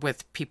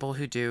with people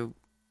who do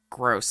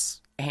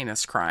gross,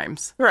 heinous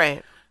crimes.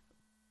 Right.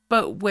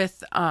 But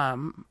with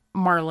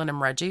Marlon and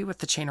Reggie with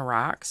the Chain of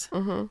Rocks,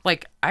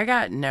 like, I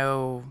got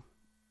no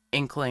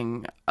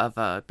inkling of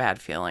a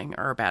bad feeling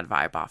or a bad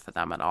vibe off of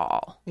them at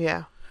all.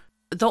 Yeah.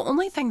 The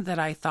only thing that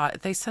I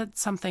thought, they said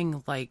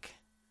something like,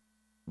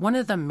 one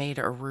of them made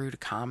a rude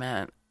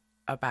comment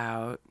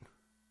about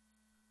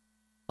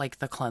like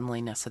the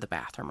cleanliness of the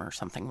bathroom or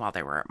something while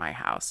they were at my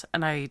house.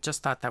 And I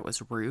just thought that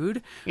was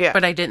rude. Yeah.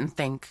 But I didn't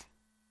think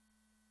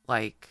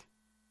like,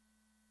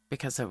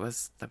 because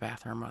the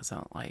bathroom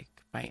wasn't like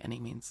by any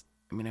means,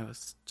 I mean, it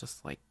was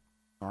just like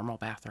normal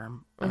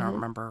bathroom. I don't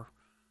remember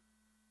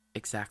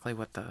exactly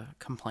what the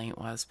complaint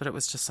was, but it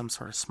was just some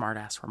sort of smart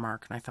ass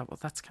remark. And I thought, well,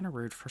 that's kind of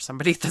rude for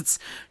somebody that's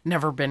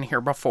never been here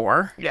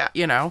before. Yeah.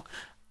 You know?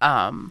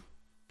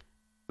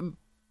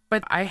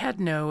 But I had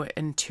no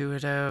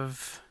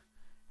intuitive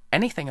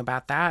anything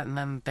about that. And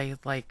then they,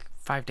 like,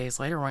 5 days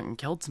later went and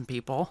killed some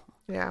people.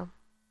 Yeah.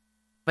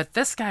 But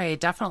this guy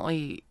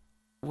definitely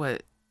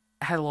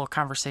had a little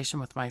conversation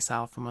with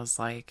myself and was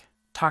like,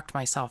 talked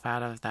myself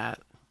out of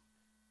that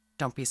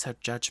don't be so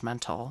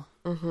judgmental.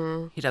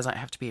 Mm-hmm. He doesn't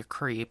have to be a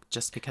creep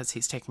just because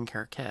he's taking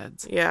care of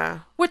kids. Yeah.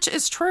 Which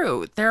is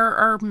true. There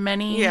are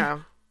many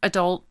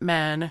adult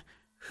men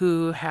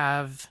who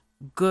have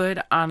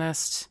good,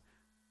 honest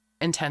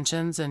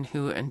intentions and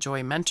who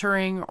enjoy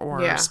mentoring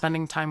or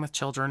spending time with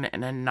children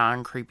in a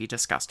non-creepy,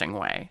 disgusting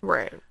way.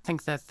 Right. I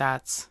think that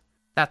that's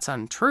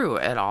untrue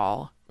at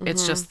all. Mm-hmm.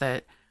 It's just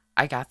that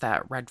I got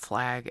that red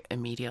flag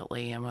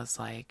immediately and was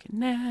like,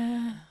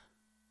 nah.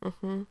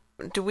 Mm-hmm.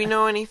 Do we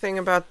know anything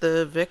about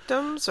the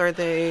victims? Are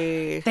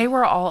they... They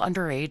were all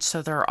underage,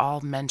 so they're all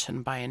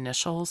mentioned by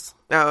initials.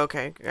 Oh,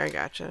 okay. I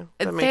gotcha.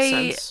 That makes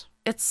sense.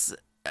 It's...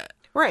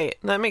 Right.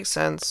 That makes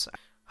sense.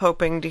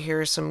 Hoping to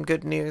hear some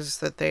good news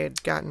that they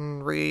had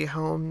gotten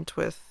rehomed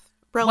with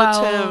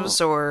relatives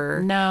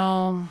or...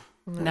 No.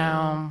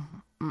 No,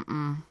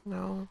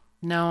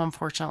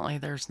 unfortunately,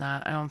 there's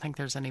not. I don't think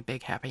there's any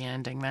big happy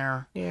ending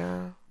there.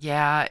 Yeah.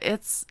 Yeah,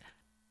 it's...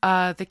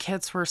 the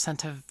kids were sent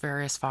to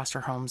various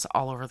foster homes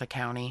all over the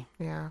county.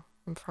 Yeah,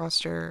 and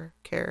foster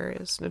care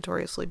is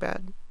notoriously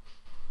bad.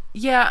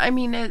 Yeah, I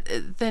mean,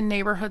 the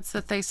neighborhoods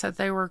that they said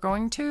they were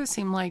going to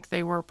seem like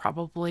they were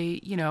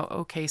probably,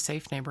 okay,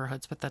 safe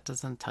neighborhoods, but that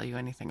doesn't tell you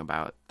anything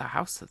about the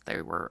house that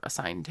they were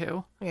assigned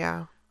to.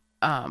 Yeah.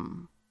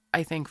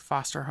 I think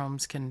foster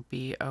homes can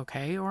be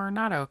okay or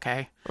not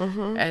okay.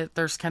 Mm-hmm.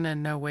 There's kind of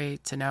no way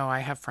to know. I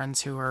have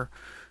friends who are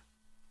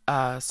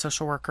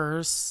social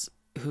workers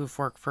who've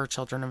worked for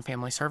Children and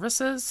Family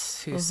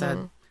Services who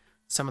said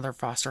some of their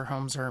foster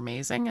homes are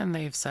amazing, and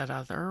they've said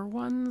other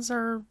ones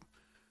are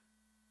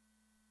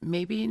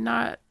maybe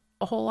not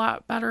a whole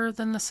lot better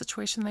than the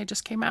situation they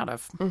just came out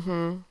of.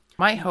 Mm-hmm.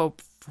 My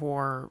hope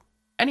for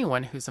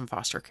anyone who's in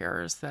foster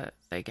care is that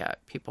they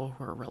get people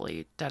who are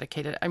really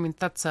dedicated. I mean,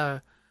 it's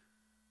a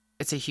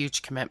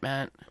huge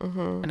commitment,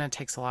 and it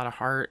takes a lot of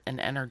heart and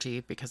energy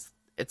because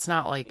it's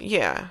not like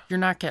you're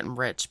not getting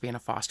rich being a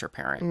foster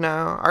parent.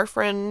 No, our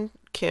friend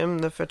Kim,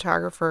 the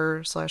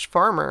photographer /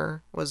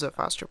 farmer, was a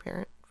foster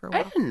parent for a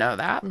while. I didn't know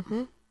that.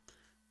 Mm-hmm.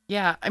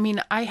 Yeah, I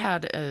mean, I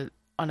had an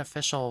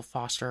unofficial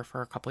foster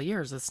for a couple of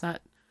years.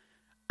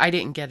 I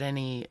didn't get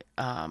any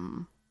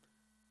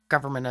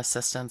government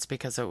assistance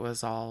because it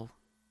was all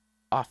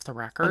off the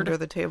record. Under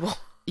the table.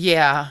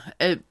 Yeah,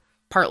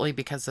 partly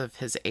because of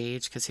his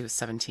age, because he was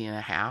 17 and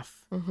a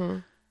half.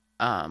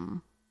 Mm-hmm.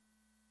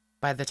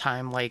 By the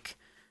time,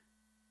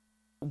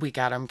 we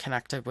got him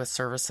connected with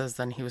services,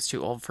 then he was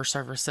too old for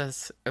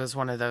services. It was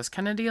one of those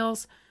kind of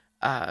deals.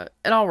 It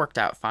all worked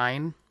out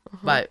fine,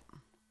 but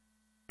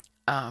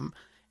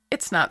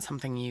it's not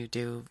something you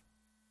do.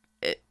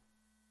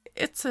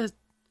 It's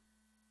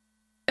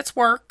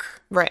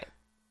work. Right.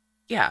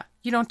 Yeah,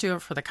 you don't do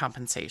it for the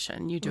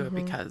compensation. You do it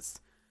because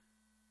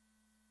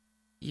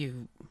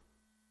you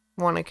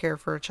want to care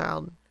for a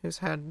child who's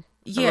had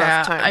a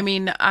rough time. I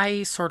mean,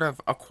 I sort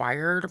of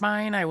acquired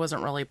mine. I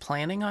wasn't really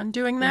planning on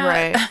doing that.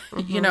 Right.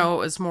 Mm-hmm. It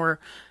was more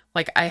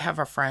like I have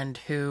a friend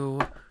who,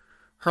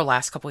 her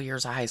last couple of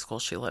years of high school,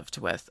 she lived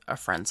with a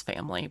friend's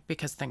family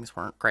because things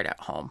weren't great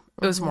at home.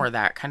 It was more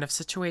that kind of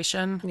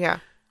situation. Yeah.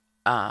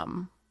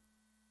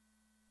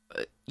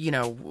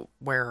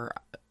 Where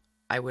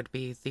I would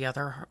be the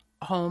other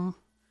home.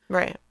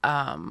 Right.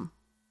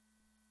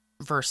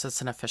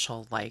 Versus an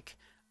official,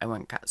 I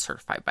went and got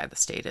certified by the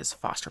state as a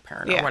foster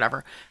parent or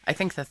whatever. I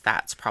think that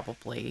that's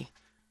probably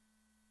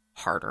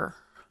harder.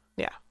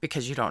 Yeah.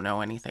 Because you don't know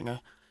anything.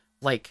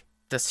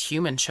 This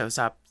human shows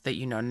up that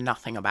you know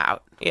nothing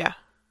about. Yeah.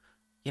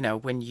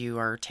 When you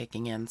are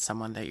taking in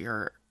someone that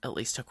you're at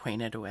least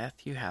acquainted with,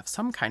 you have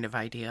some kind of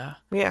idea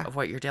of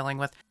what you're dealing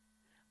with.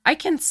 I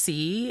can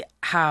see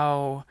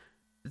how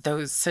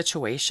those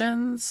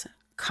situations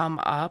come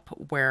up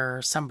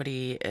where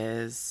somebody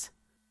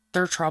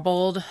they're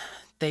troubled.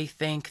 They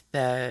think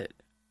that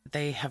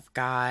they have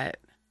got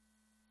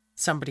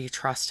somebody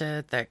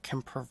trusted that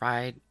can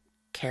provide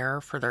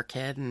care for their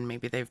kid, and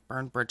maybe they've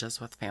burned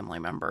bridges with family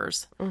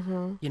members,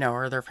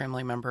 or their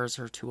family members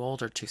are too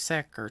old or too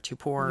sick or too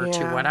poor or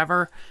too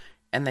whatever.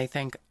 And they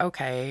think,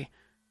 okay,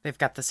 they've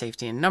got the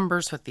safety in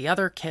numbers with the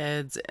other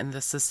kids, and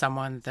this is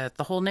someone that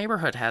the whole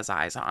neighborhood has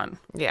eyes on.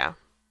 Yeah.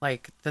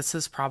 This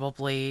is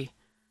probably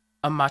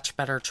a much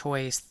better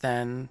choice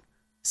than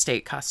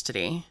state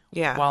custody.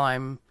 Yeah. While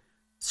I'm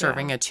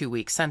serving a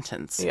 2-week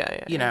sentence,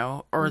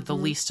 or the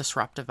least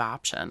disruptive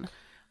option.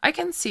 I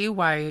can see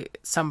why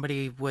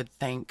somebody would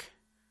think,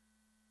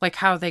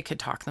 how they could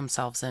talk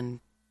themselves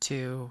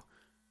into,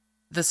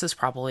 this is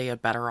probably a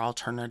better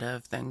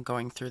alternative than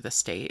going through the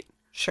state.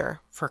 Sure.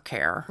 For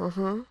care.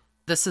 Mm-hmm.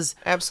 This is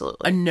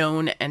absolutely a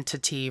known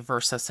entity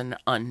versus an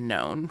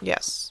unknown.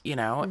 Yes.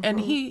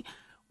 And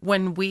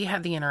when we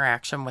had the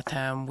interaction with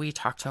him, we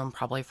talked to him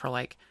probably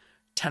for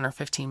 10 or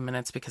 15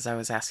 minutes because I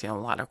was asking a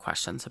lot of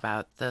questions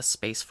about the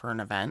space for an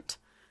event.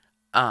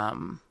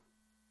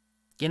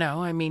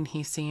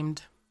 He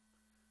seemed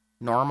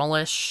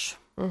normalish.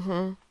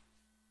 Mm-hmm.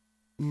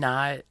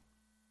 Not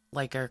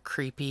a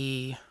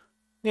creepy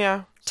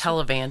Yeah.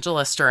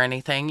 televangelist or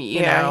anything,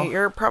 you yeah, know.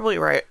 You're probably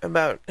right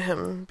about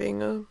him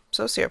being a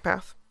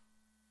sociopath.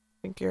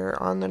 I think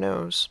you're on the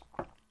nose.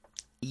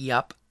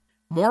 Yep.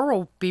 More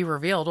will be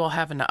revealed. We'll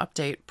have an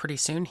update pretty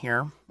soon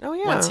here. Oh,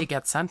 yeah. Once he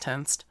gets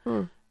sentenced.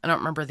 I don't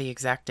remember the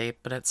exact date,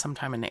 but it's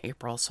sometime in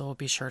April, so we'll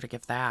be sure to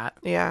give that.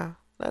 Yeah,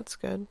 that's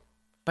good.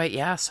 But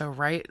yeah, so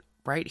right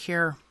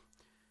here,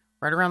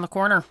 right around the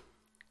corner.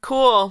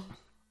 Cool.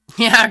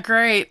 Yeah,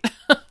 great.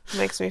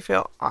 Makes me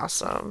feel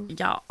awesome.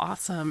 Yeah,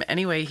 awesome.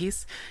 Anyway,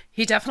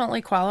 he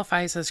definitely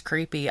qualifies as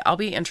creepy. I'll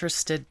be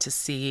interested to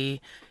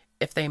see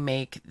if they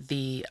make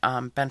the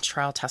bench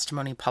trial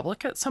testimony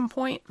public at some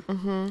point.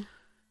 Mm-hmm.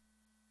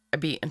 I'd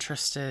be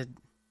interested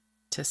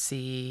to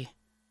see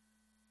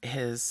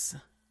his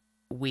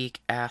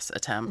weak ass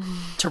attempt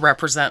to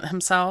represent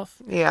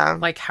himself. Yeah.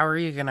 Like, how are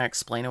you going to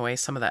explain away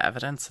some of the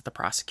evidence that the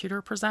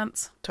prosecutor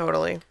presents?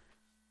 Totally.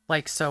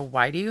 Like, so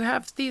why do you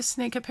have these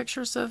naked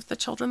pictures of the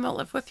children that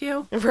live with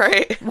you?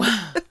 Right.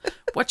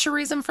 What's your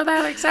reason for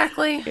that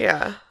exactly?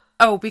 Yeah.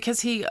 Oh,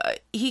 because he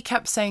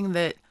kept saying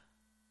that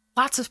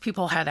lots of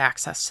people had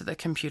access to the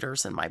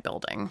computers in my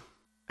building.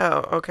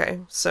 Oh, okay.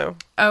 So.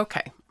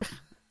 Okay.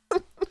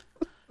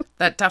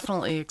 That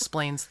definitely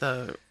explains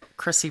the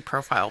Chrissy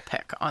profile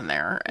pic on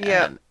there.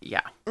 Yeah. And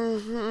yeah.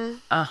 Mm-hmm.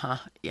 Uh-huh.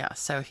 Yeah.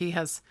 So he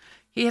had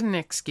an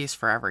excuse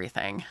for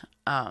everything.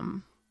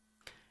 And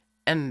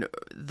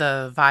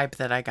the vibe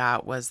that I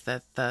got was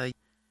that the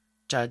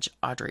Judge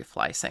Audrey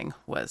Fleissig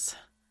was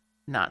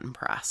not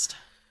impressed.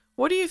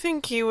 What do you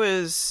think he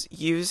was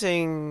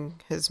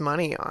using his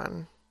money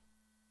on?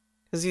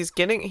 Because he's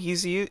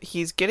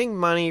getting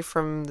money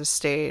from the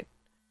state,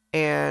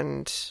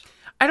 and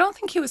I don't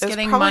think he was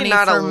getting probably money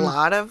not from... a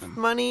lot of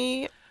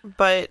money,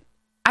 but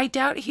I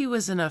doubt he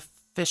was an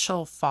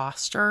official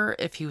foster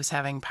if he was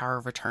having power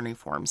of attorney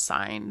forms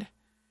signed.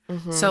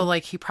 mm-hmm. So,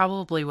 like, he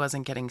probably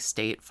wasn't getting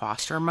state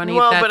foster money.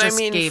 Well, that but just I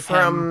mean, gave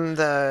from him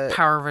the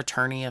power of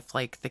attorney if,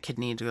 like, the kid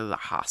needed to go to the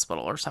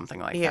hospital or something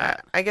like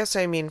that. I guess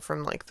I mean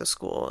from like the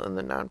school and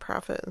the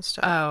nonprofit and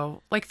stuff.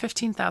 Oh, like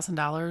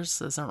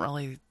 $15,000 isn't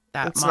really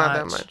that it's much. not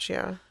that much,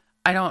 yeah.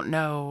 I don't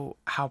know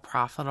how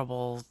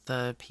profitable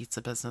the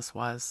pizza business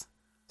was.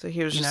 So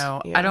he was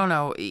I don't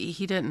know.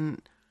 He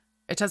didn't.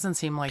 It doesn't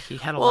seem like he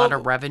had a lot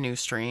of revenue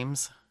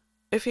streams.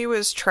 If he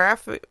was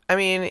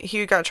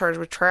he got charged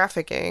with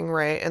trafficking,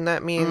 right? And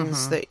that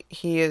means that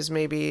he is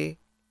maybe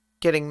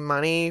getting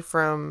money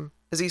from.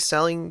 Is he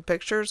selling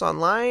pictures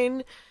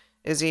online?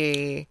 Is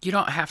he? You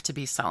don't have to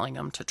be selling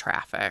them to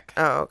traffic.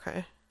 Oh,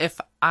 okay.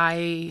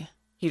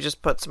 He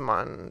just puts them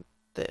on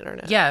the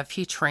internet. Yeah, if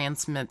he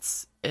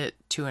transmits it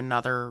to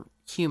another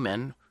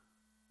human,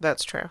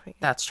 that's trafficking.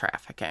 That's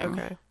trafficking.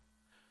 Okay.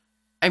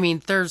 I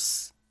mean,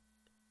 there's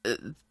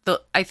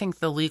I think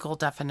the legal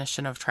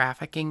definition of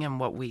trafficking and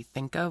what we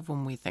think of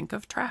when we think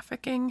of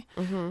trafficking.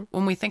 Mm-hmm.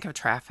 When we think of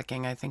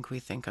trafficking, I think we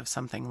think of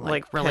something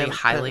like really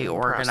highly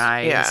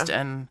organized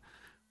and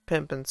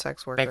pimp and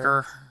sex worker.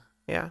 Bigger.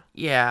 Yeah.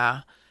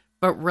 Yeah.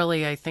 But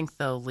really, I think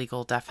the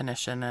legal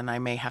definition, and I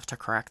may have to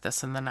correct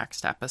this in the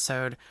next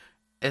episode,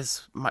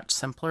 is much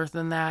simpler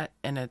than that.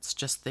 And it's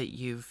just that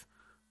you've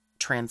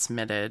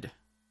transmitted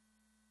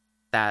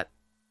that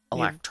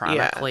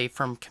electronically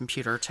from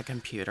computer to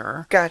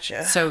computer.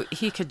 Gotcha. So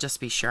he could just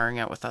be sharing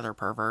it with other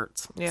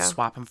perverts,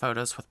 swapping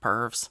photos with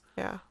pervs.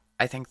 Yeah.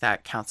 I think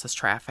that counts as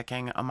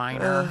trafficking a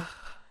minor.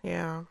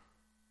 Yeah.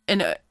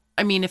 And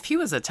I mean, if he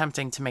was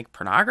attempting to make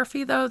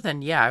pornography, though,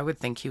 then yeah, I would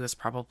think he was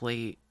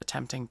probably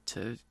attempting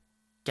to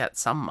get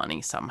some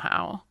money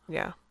somehow.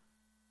 Yeah.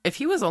 If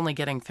he was only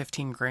getting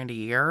 $15,000 a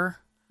year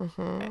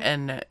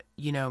and,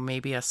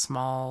 maybe a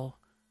small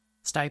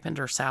stipend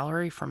or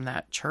salary from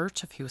that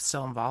church, if he was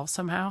still involved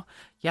somehow,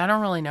 I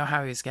don't really know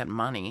how he was getting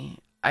money.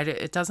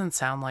 It doesn't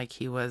sound like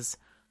he was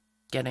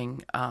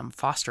getting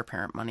foster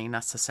parent money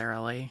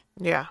necessarily.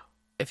 Yeah.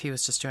 If he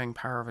was just doing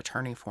power of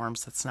attorney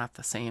forms, that's not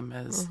the same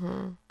as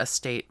a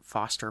state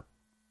foster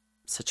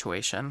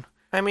situation.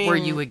 I mean, where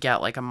you would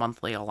get like a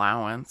monthly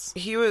allowance.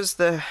 He was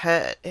the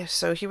head,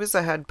 so he was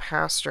the head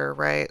pastor,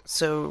 right?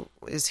 So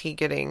is he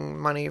getting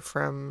money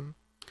from?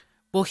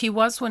 Well, he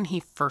was when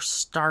he first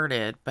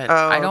started, but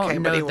I don't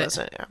know but he that.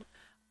 Wasn't, yeah.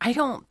 I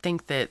don't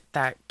think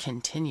that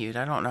continued.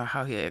 I don't know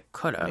how he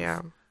could have.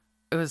 Yeah.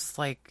 It was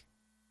like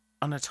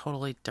on a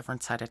totally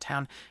different side of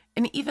town.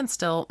 And even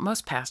still,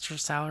 most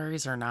pastors'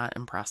 salaries are not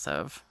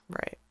impressive.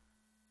 Right.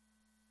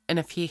 And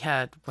if he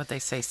had, what they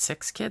say,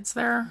 6 kids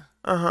there,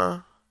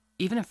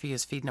 even if he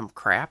was feeding them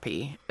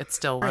crappy, it's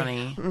still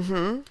money.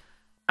 Mm-hmm.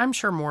 I'm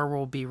sure more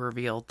will be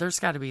revealed. There's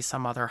got to be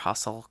some other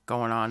hustle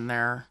going on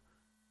there.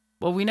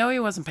 Well, we know he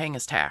wasn't paying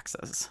his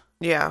taxes.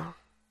 Yeah.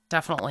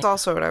 Definitely. That's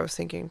also what I was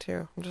thinking,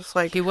 too. I'm just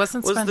like, he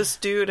wasn't was this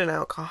dude an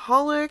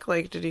alcoholic?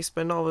 Like, did he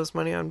spend all his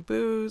money on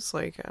booze?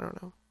 Like, I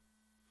don't know.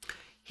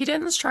 He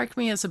didn't strike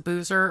me as a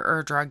boozer or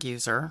a drug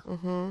user.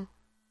 Mm-hmm.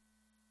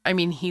 I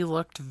mean, he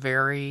looked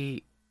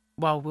very...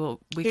 Well,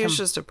 he was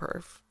just a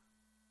perv.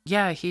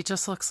 Yeah, he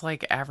just looks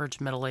like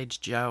average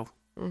middle-aged Joe.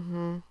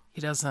 Mm-hmm.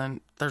 He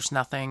doesn't... There's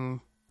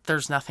nothing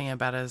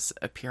about his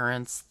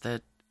appearance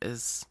that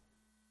is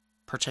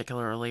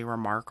particularly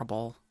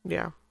remarkable.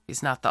 Yeah.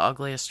 He's not the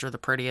ugliest or the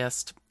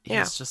prettiest.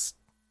 He's just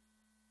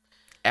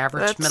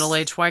Average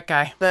middle-aged white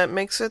guy. That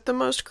makes it the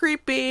most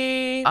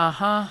creepy.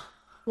 Uh-huh.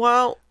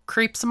 Well,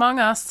 creeps among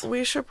us.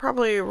 We should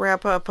probably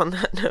wrap up on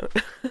that note.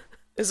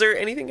 Is there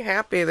anything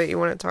happy that you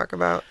want to talk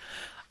about?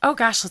 Oh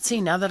gosh, let's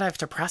see. Now that I've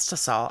depressed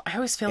us all, I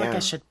always feel like I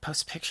should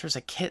post pictures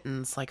of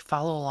kittens, like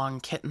follow along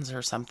kittens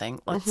or something.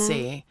 Let's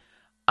see.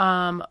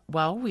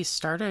 Well, we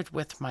started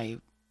with my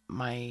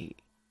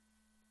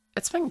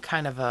it's been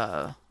kind of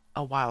a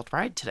wild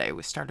ride today.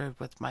 We started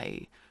with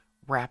my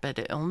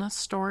rapid illness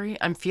story.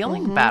 I'm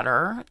feeling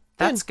better.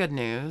 That's good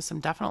news. I'm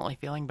definitely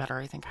feeling better.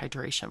 I think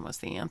hydration was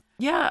the answer.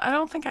 Yeah, I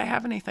don't think I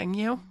have anything.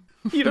 You?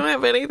 You don't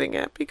have anything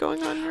happy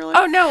going on in your life?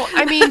 Oh, no.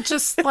 I mean,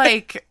 just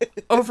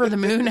like over the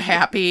moon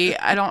happy.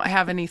 I don't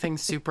have anything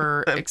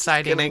super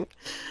exciting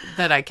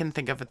that I can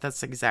think of at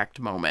this exact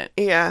moment.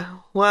 Yeah.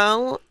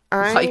 Well,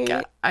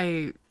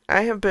 I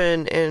have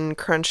been in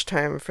crunch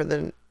time for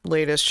the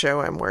latest show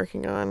I'm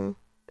working on,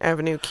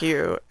 Avenue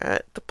Q,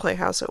 at the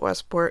Playhouse at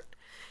Westport.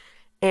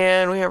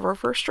 And we have our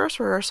first dress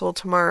rehearsal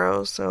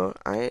tomorrow, so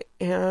I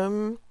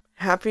am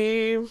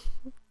happy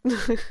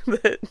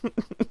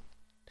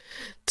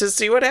to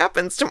see what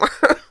happens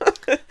tomorrow.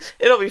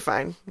 It'll be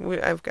fine.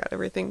 I've got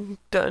everything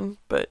done,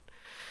 but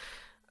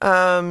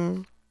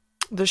the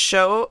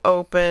show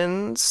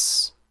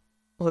opens,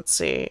 let's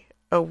see,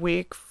 a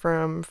week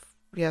from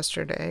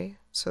yesterday.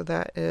 So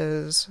that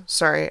is,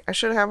 sorry, I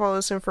should have all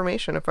this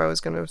information if I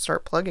was going to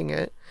start plugging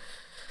it.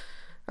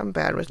 I'm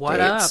bad with dates.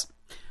 What up?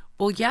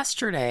 Well,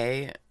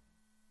 yesterday,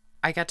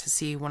 I got to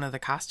see one of the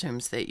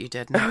costumes that you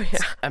did, and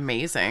it's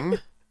amazing.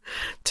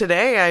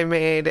 Today, I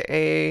made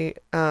a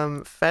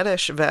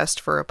fetish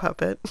vest for a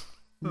puppet.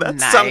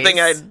 That's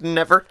something I'd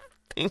never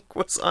think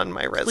was on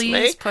my resume.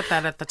 Please put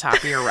that at the top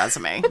of your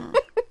resume.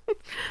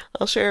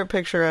 I'll share a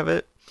picture of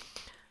it.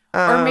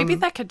 Or maybe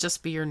that could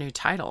just be your new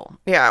title.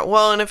 Yeah,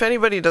 well, and if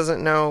anybody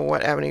doesn't know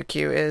what Avenue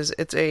Q is,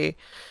 it's a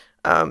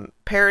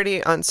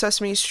parody on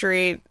Sesame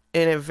Street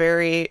in a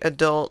very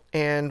adult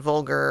and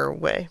vulgar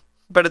way.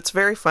 But it's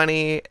very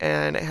funny,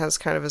 and it has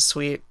kind of a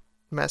sweet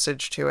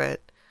message to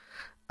it.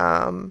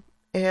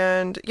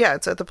 And yeah,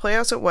 it's at the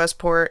Playhouse at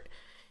Westport.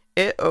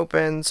 It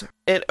opens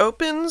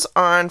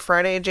on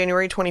Friday,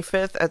 January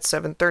 25th at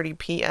 7:30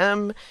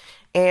 p.m.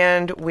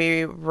 And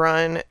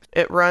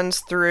it runs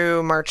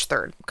through March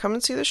 3rd. Come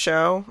and see the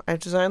show. I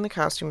designed the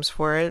costumes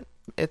for it.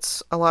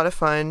 It's a lot of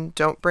fun.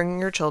 Don't bring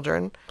your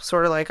children.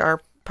 Sort of like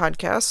our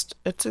podcast.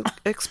 It's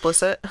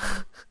explicit.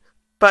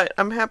 But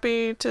I'm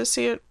happy to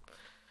see it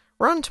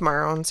run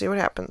tomorrow and see what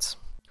happens.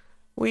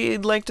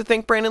 We'd like to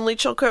thank Brandon Lee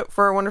Chilcote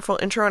for our wonderful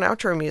intro and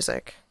outro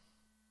music.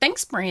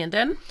 Thanks,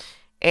 Brandon.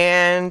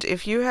 And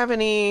if you have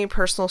any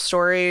personal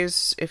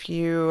stories, if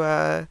you,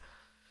 I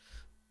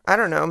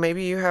don't know,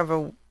 maybe you have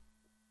a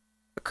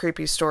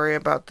creepy story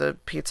about the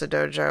Pizza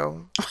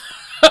Dojo.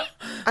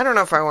 I don't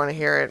know if I want to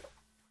hear it,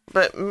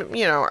 but,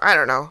 you know, I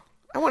don't know.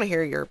 I want to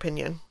hear your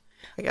opinion,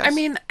 I guess. I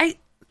mean,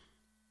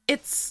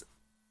 it's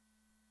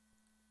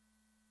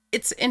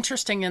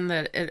interesting in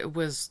that it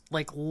was,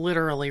 like,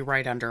 literally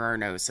right under our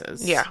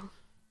noses. Yeah.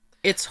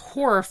 It's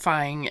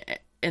horrifying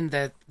in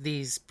that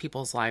these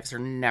people's lives are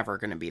never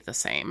going to be the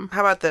same. How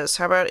about this?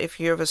 How about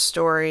if you have a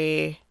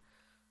story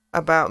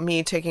about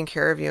me taking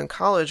care of you in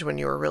college when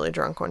you were really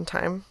drunk one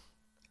time?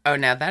 Oh,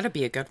 now that'd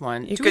be a good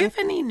one. Do we have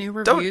any new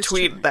reviews? Don't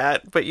tweet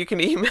that, but you can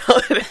email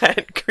it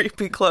at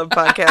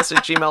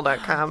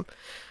creepyclubpodcast@gmail.com.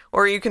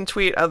 Or you can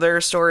tweet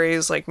other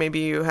stories, like maybe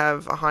you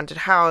have a haunted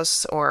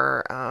house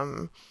or,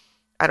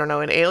 I don't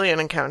know, an alien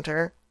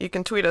encounter. You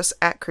can tweet us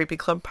at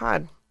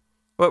creepyclubpod.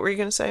 What were you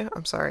going to say?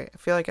 I'm sorry. I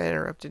feel like I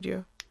interrupted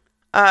you.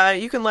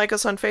 You can like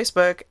us on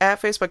Facebook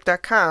at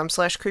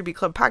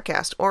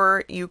facebook.com/creepyclubpodcast,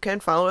 or you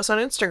can follow us on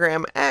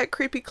Instagram at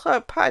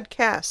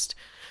creepyclubpodcast.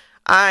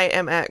 I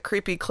am at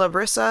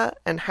creepyclubrissa,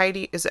 and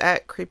Heidi is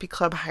at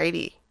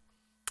creepyclubheidi.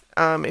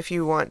 If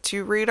you want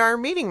to read our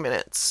meeting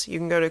minutes, you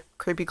can go to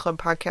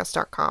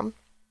creepyclubpodcast.com.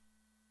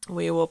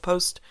 We will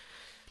post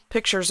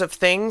pictures of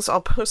things.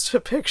 I'll post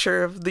a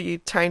picture of the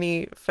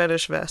tiny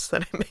fetish vest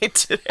that I made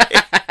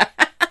today.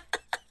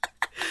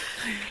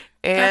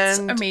 That's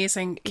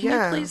amazing. Can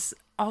you please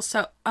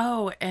also...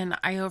 Oh, and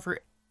I owe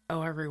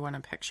everyone a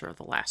picture of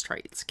the Last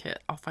Rites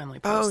kit. I'll finally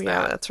post that.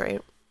 Oh, yeah, that's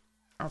right.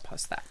 I'll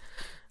post that.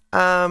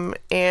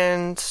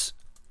 And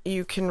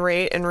you can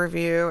rate and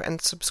review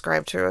and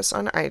subscribe to us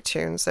on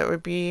iTunes. That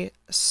would be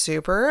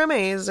super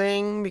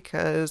amazing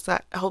because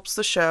that helps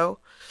the show.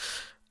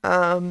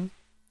 And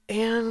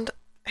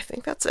I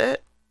think that's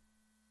it.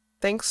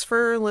 Thanks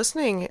for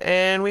listening,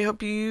 and we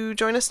hope you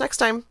join us next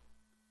time.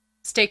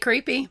 Stay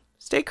creepy.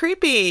 Stay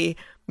creepy.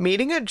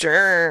 Meeting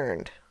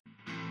adjourned.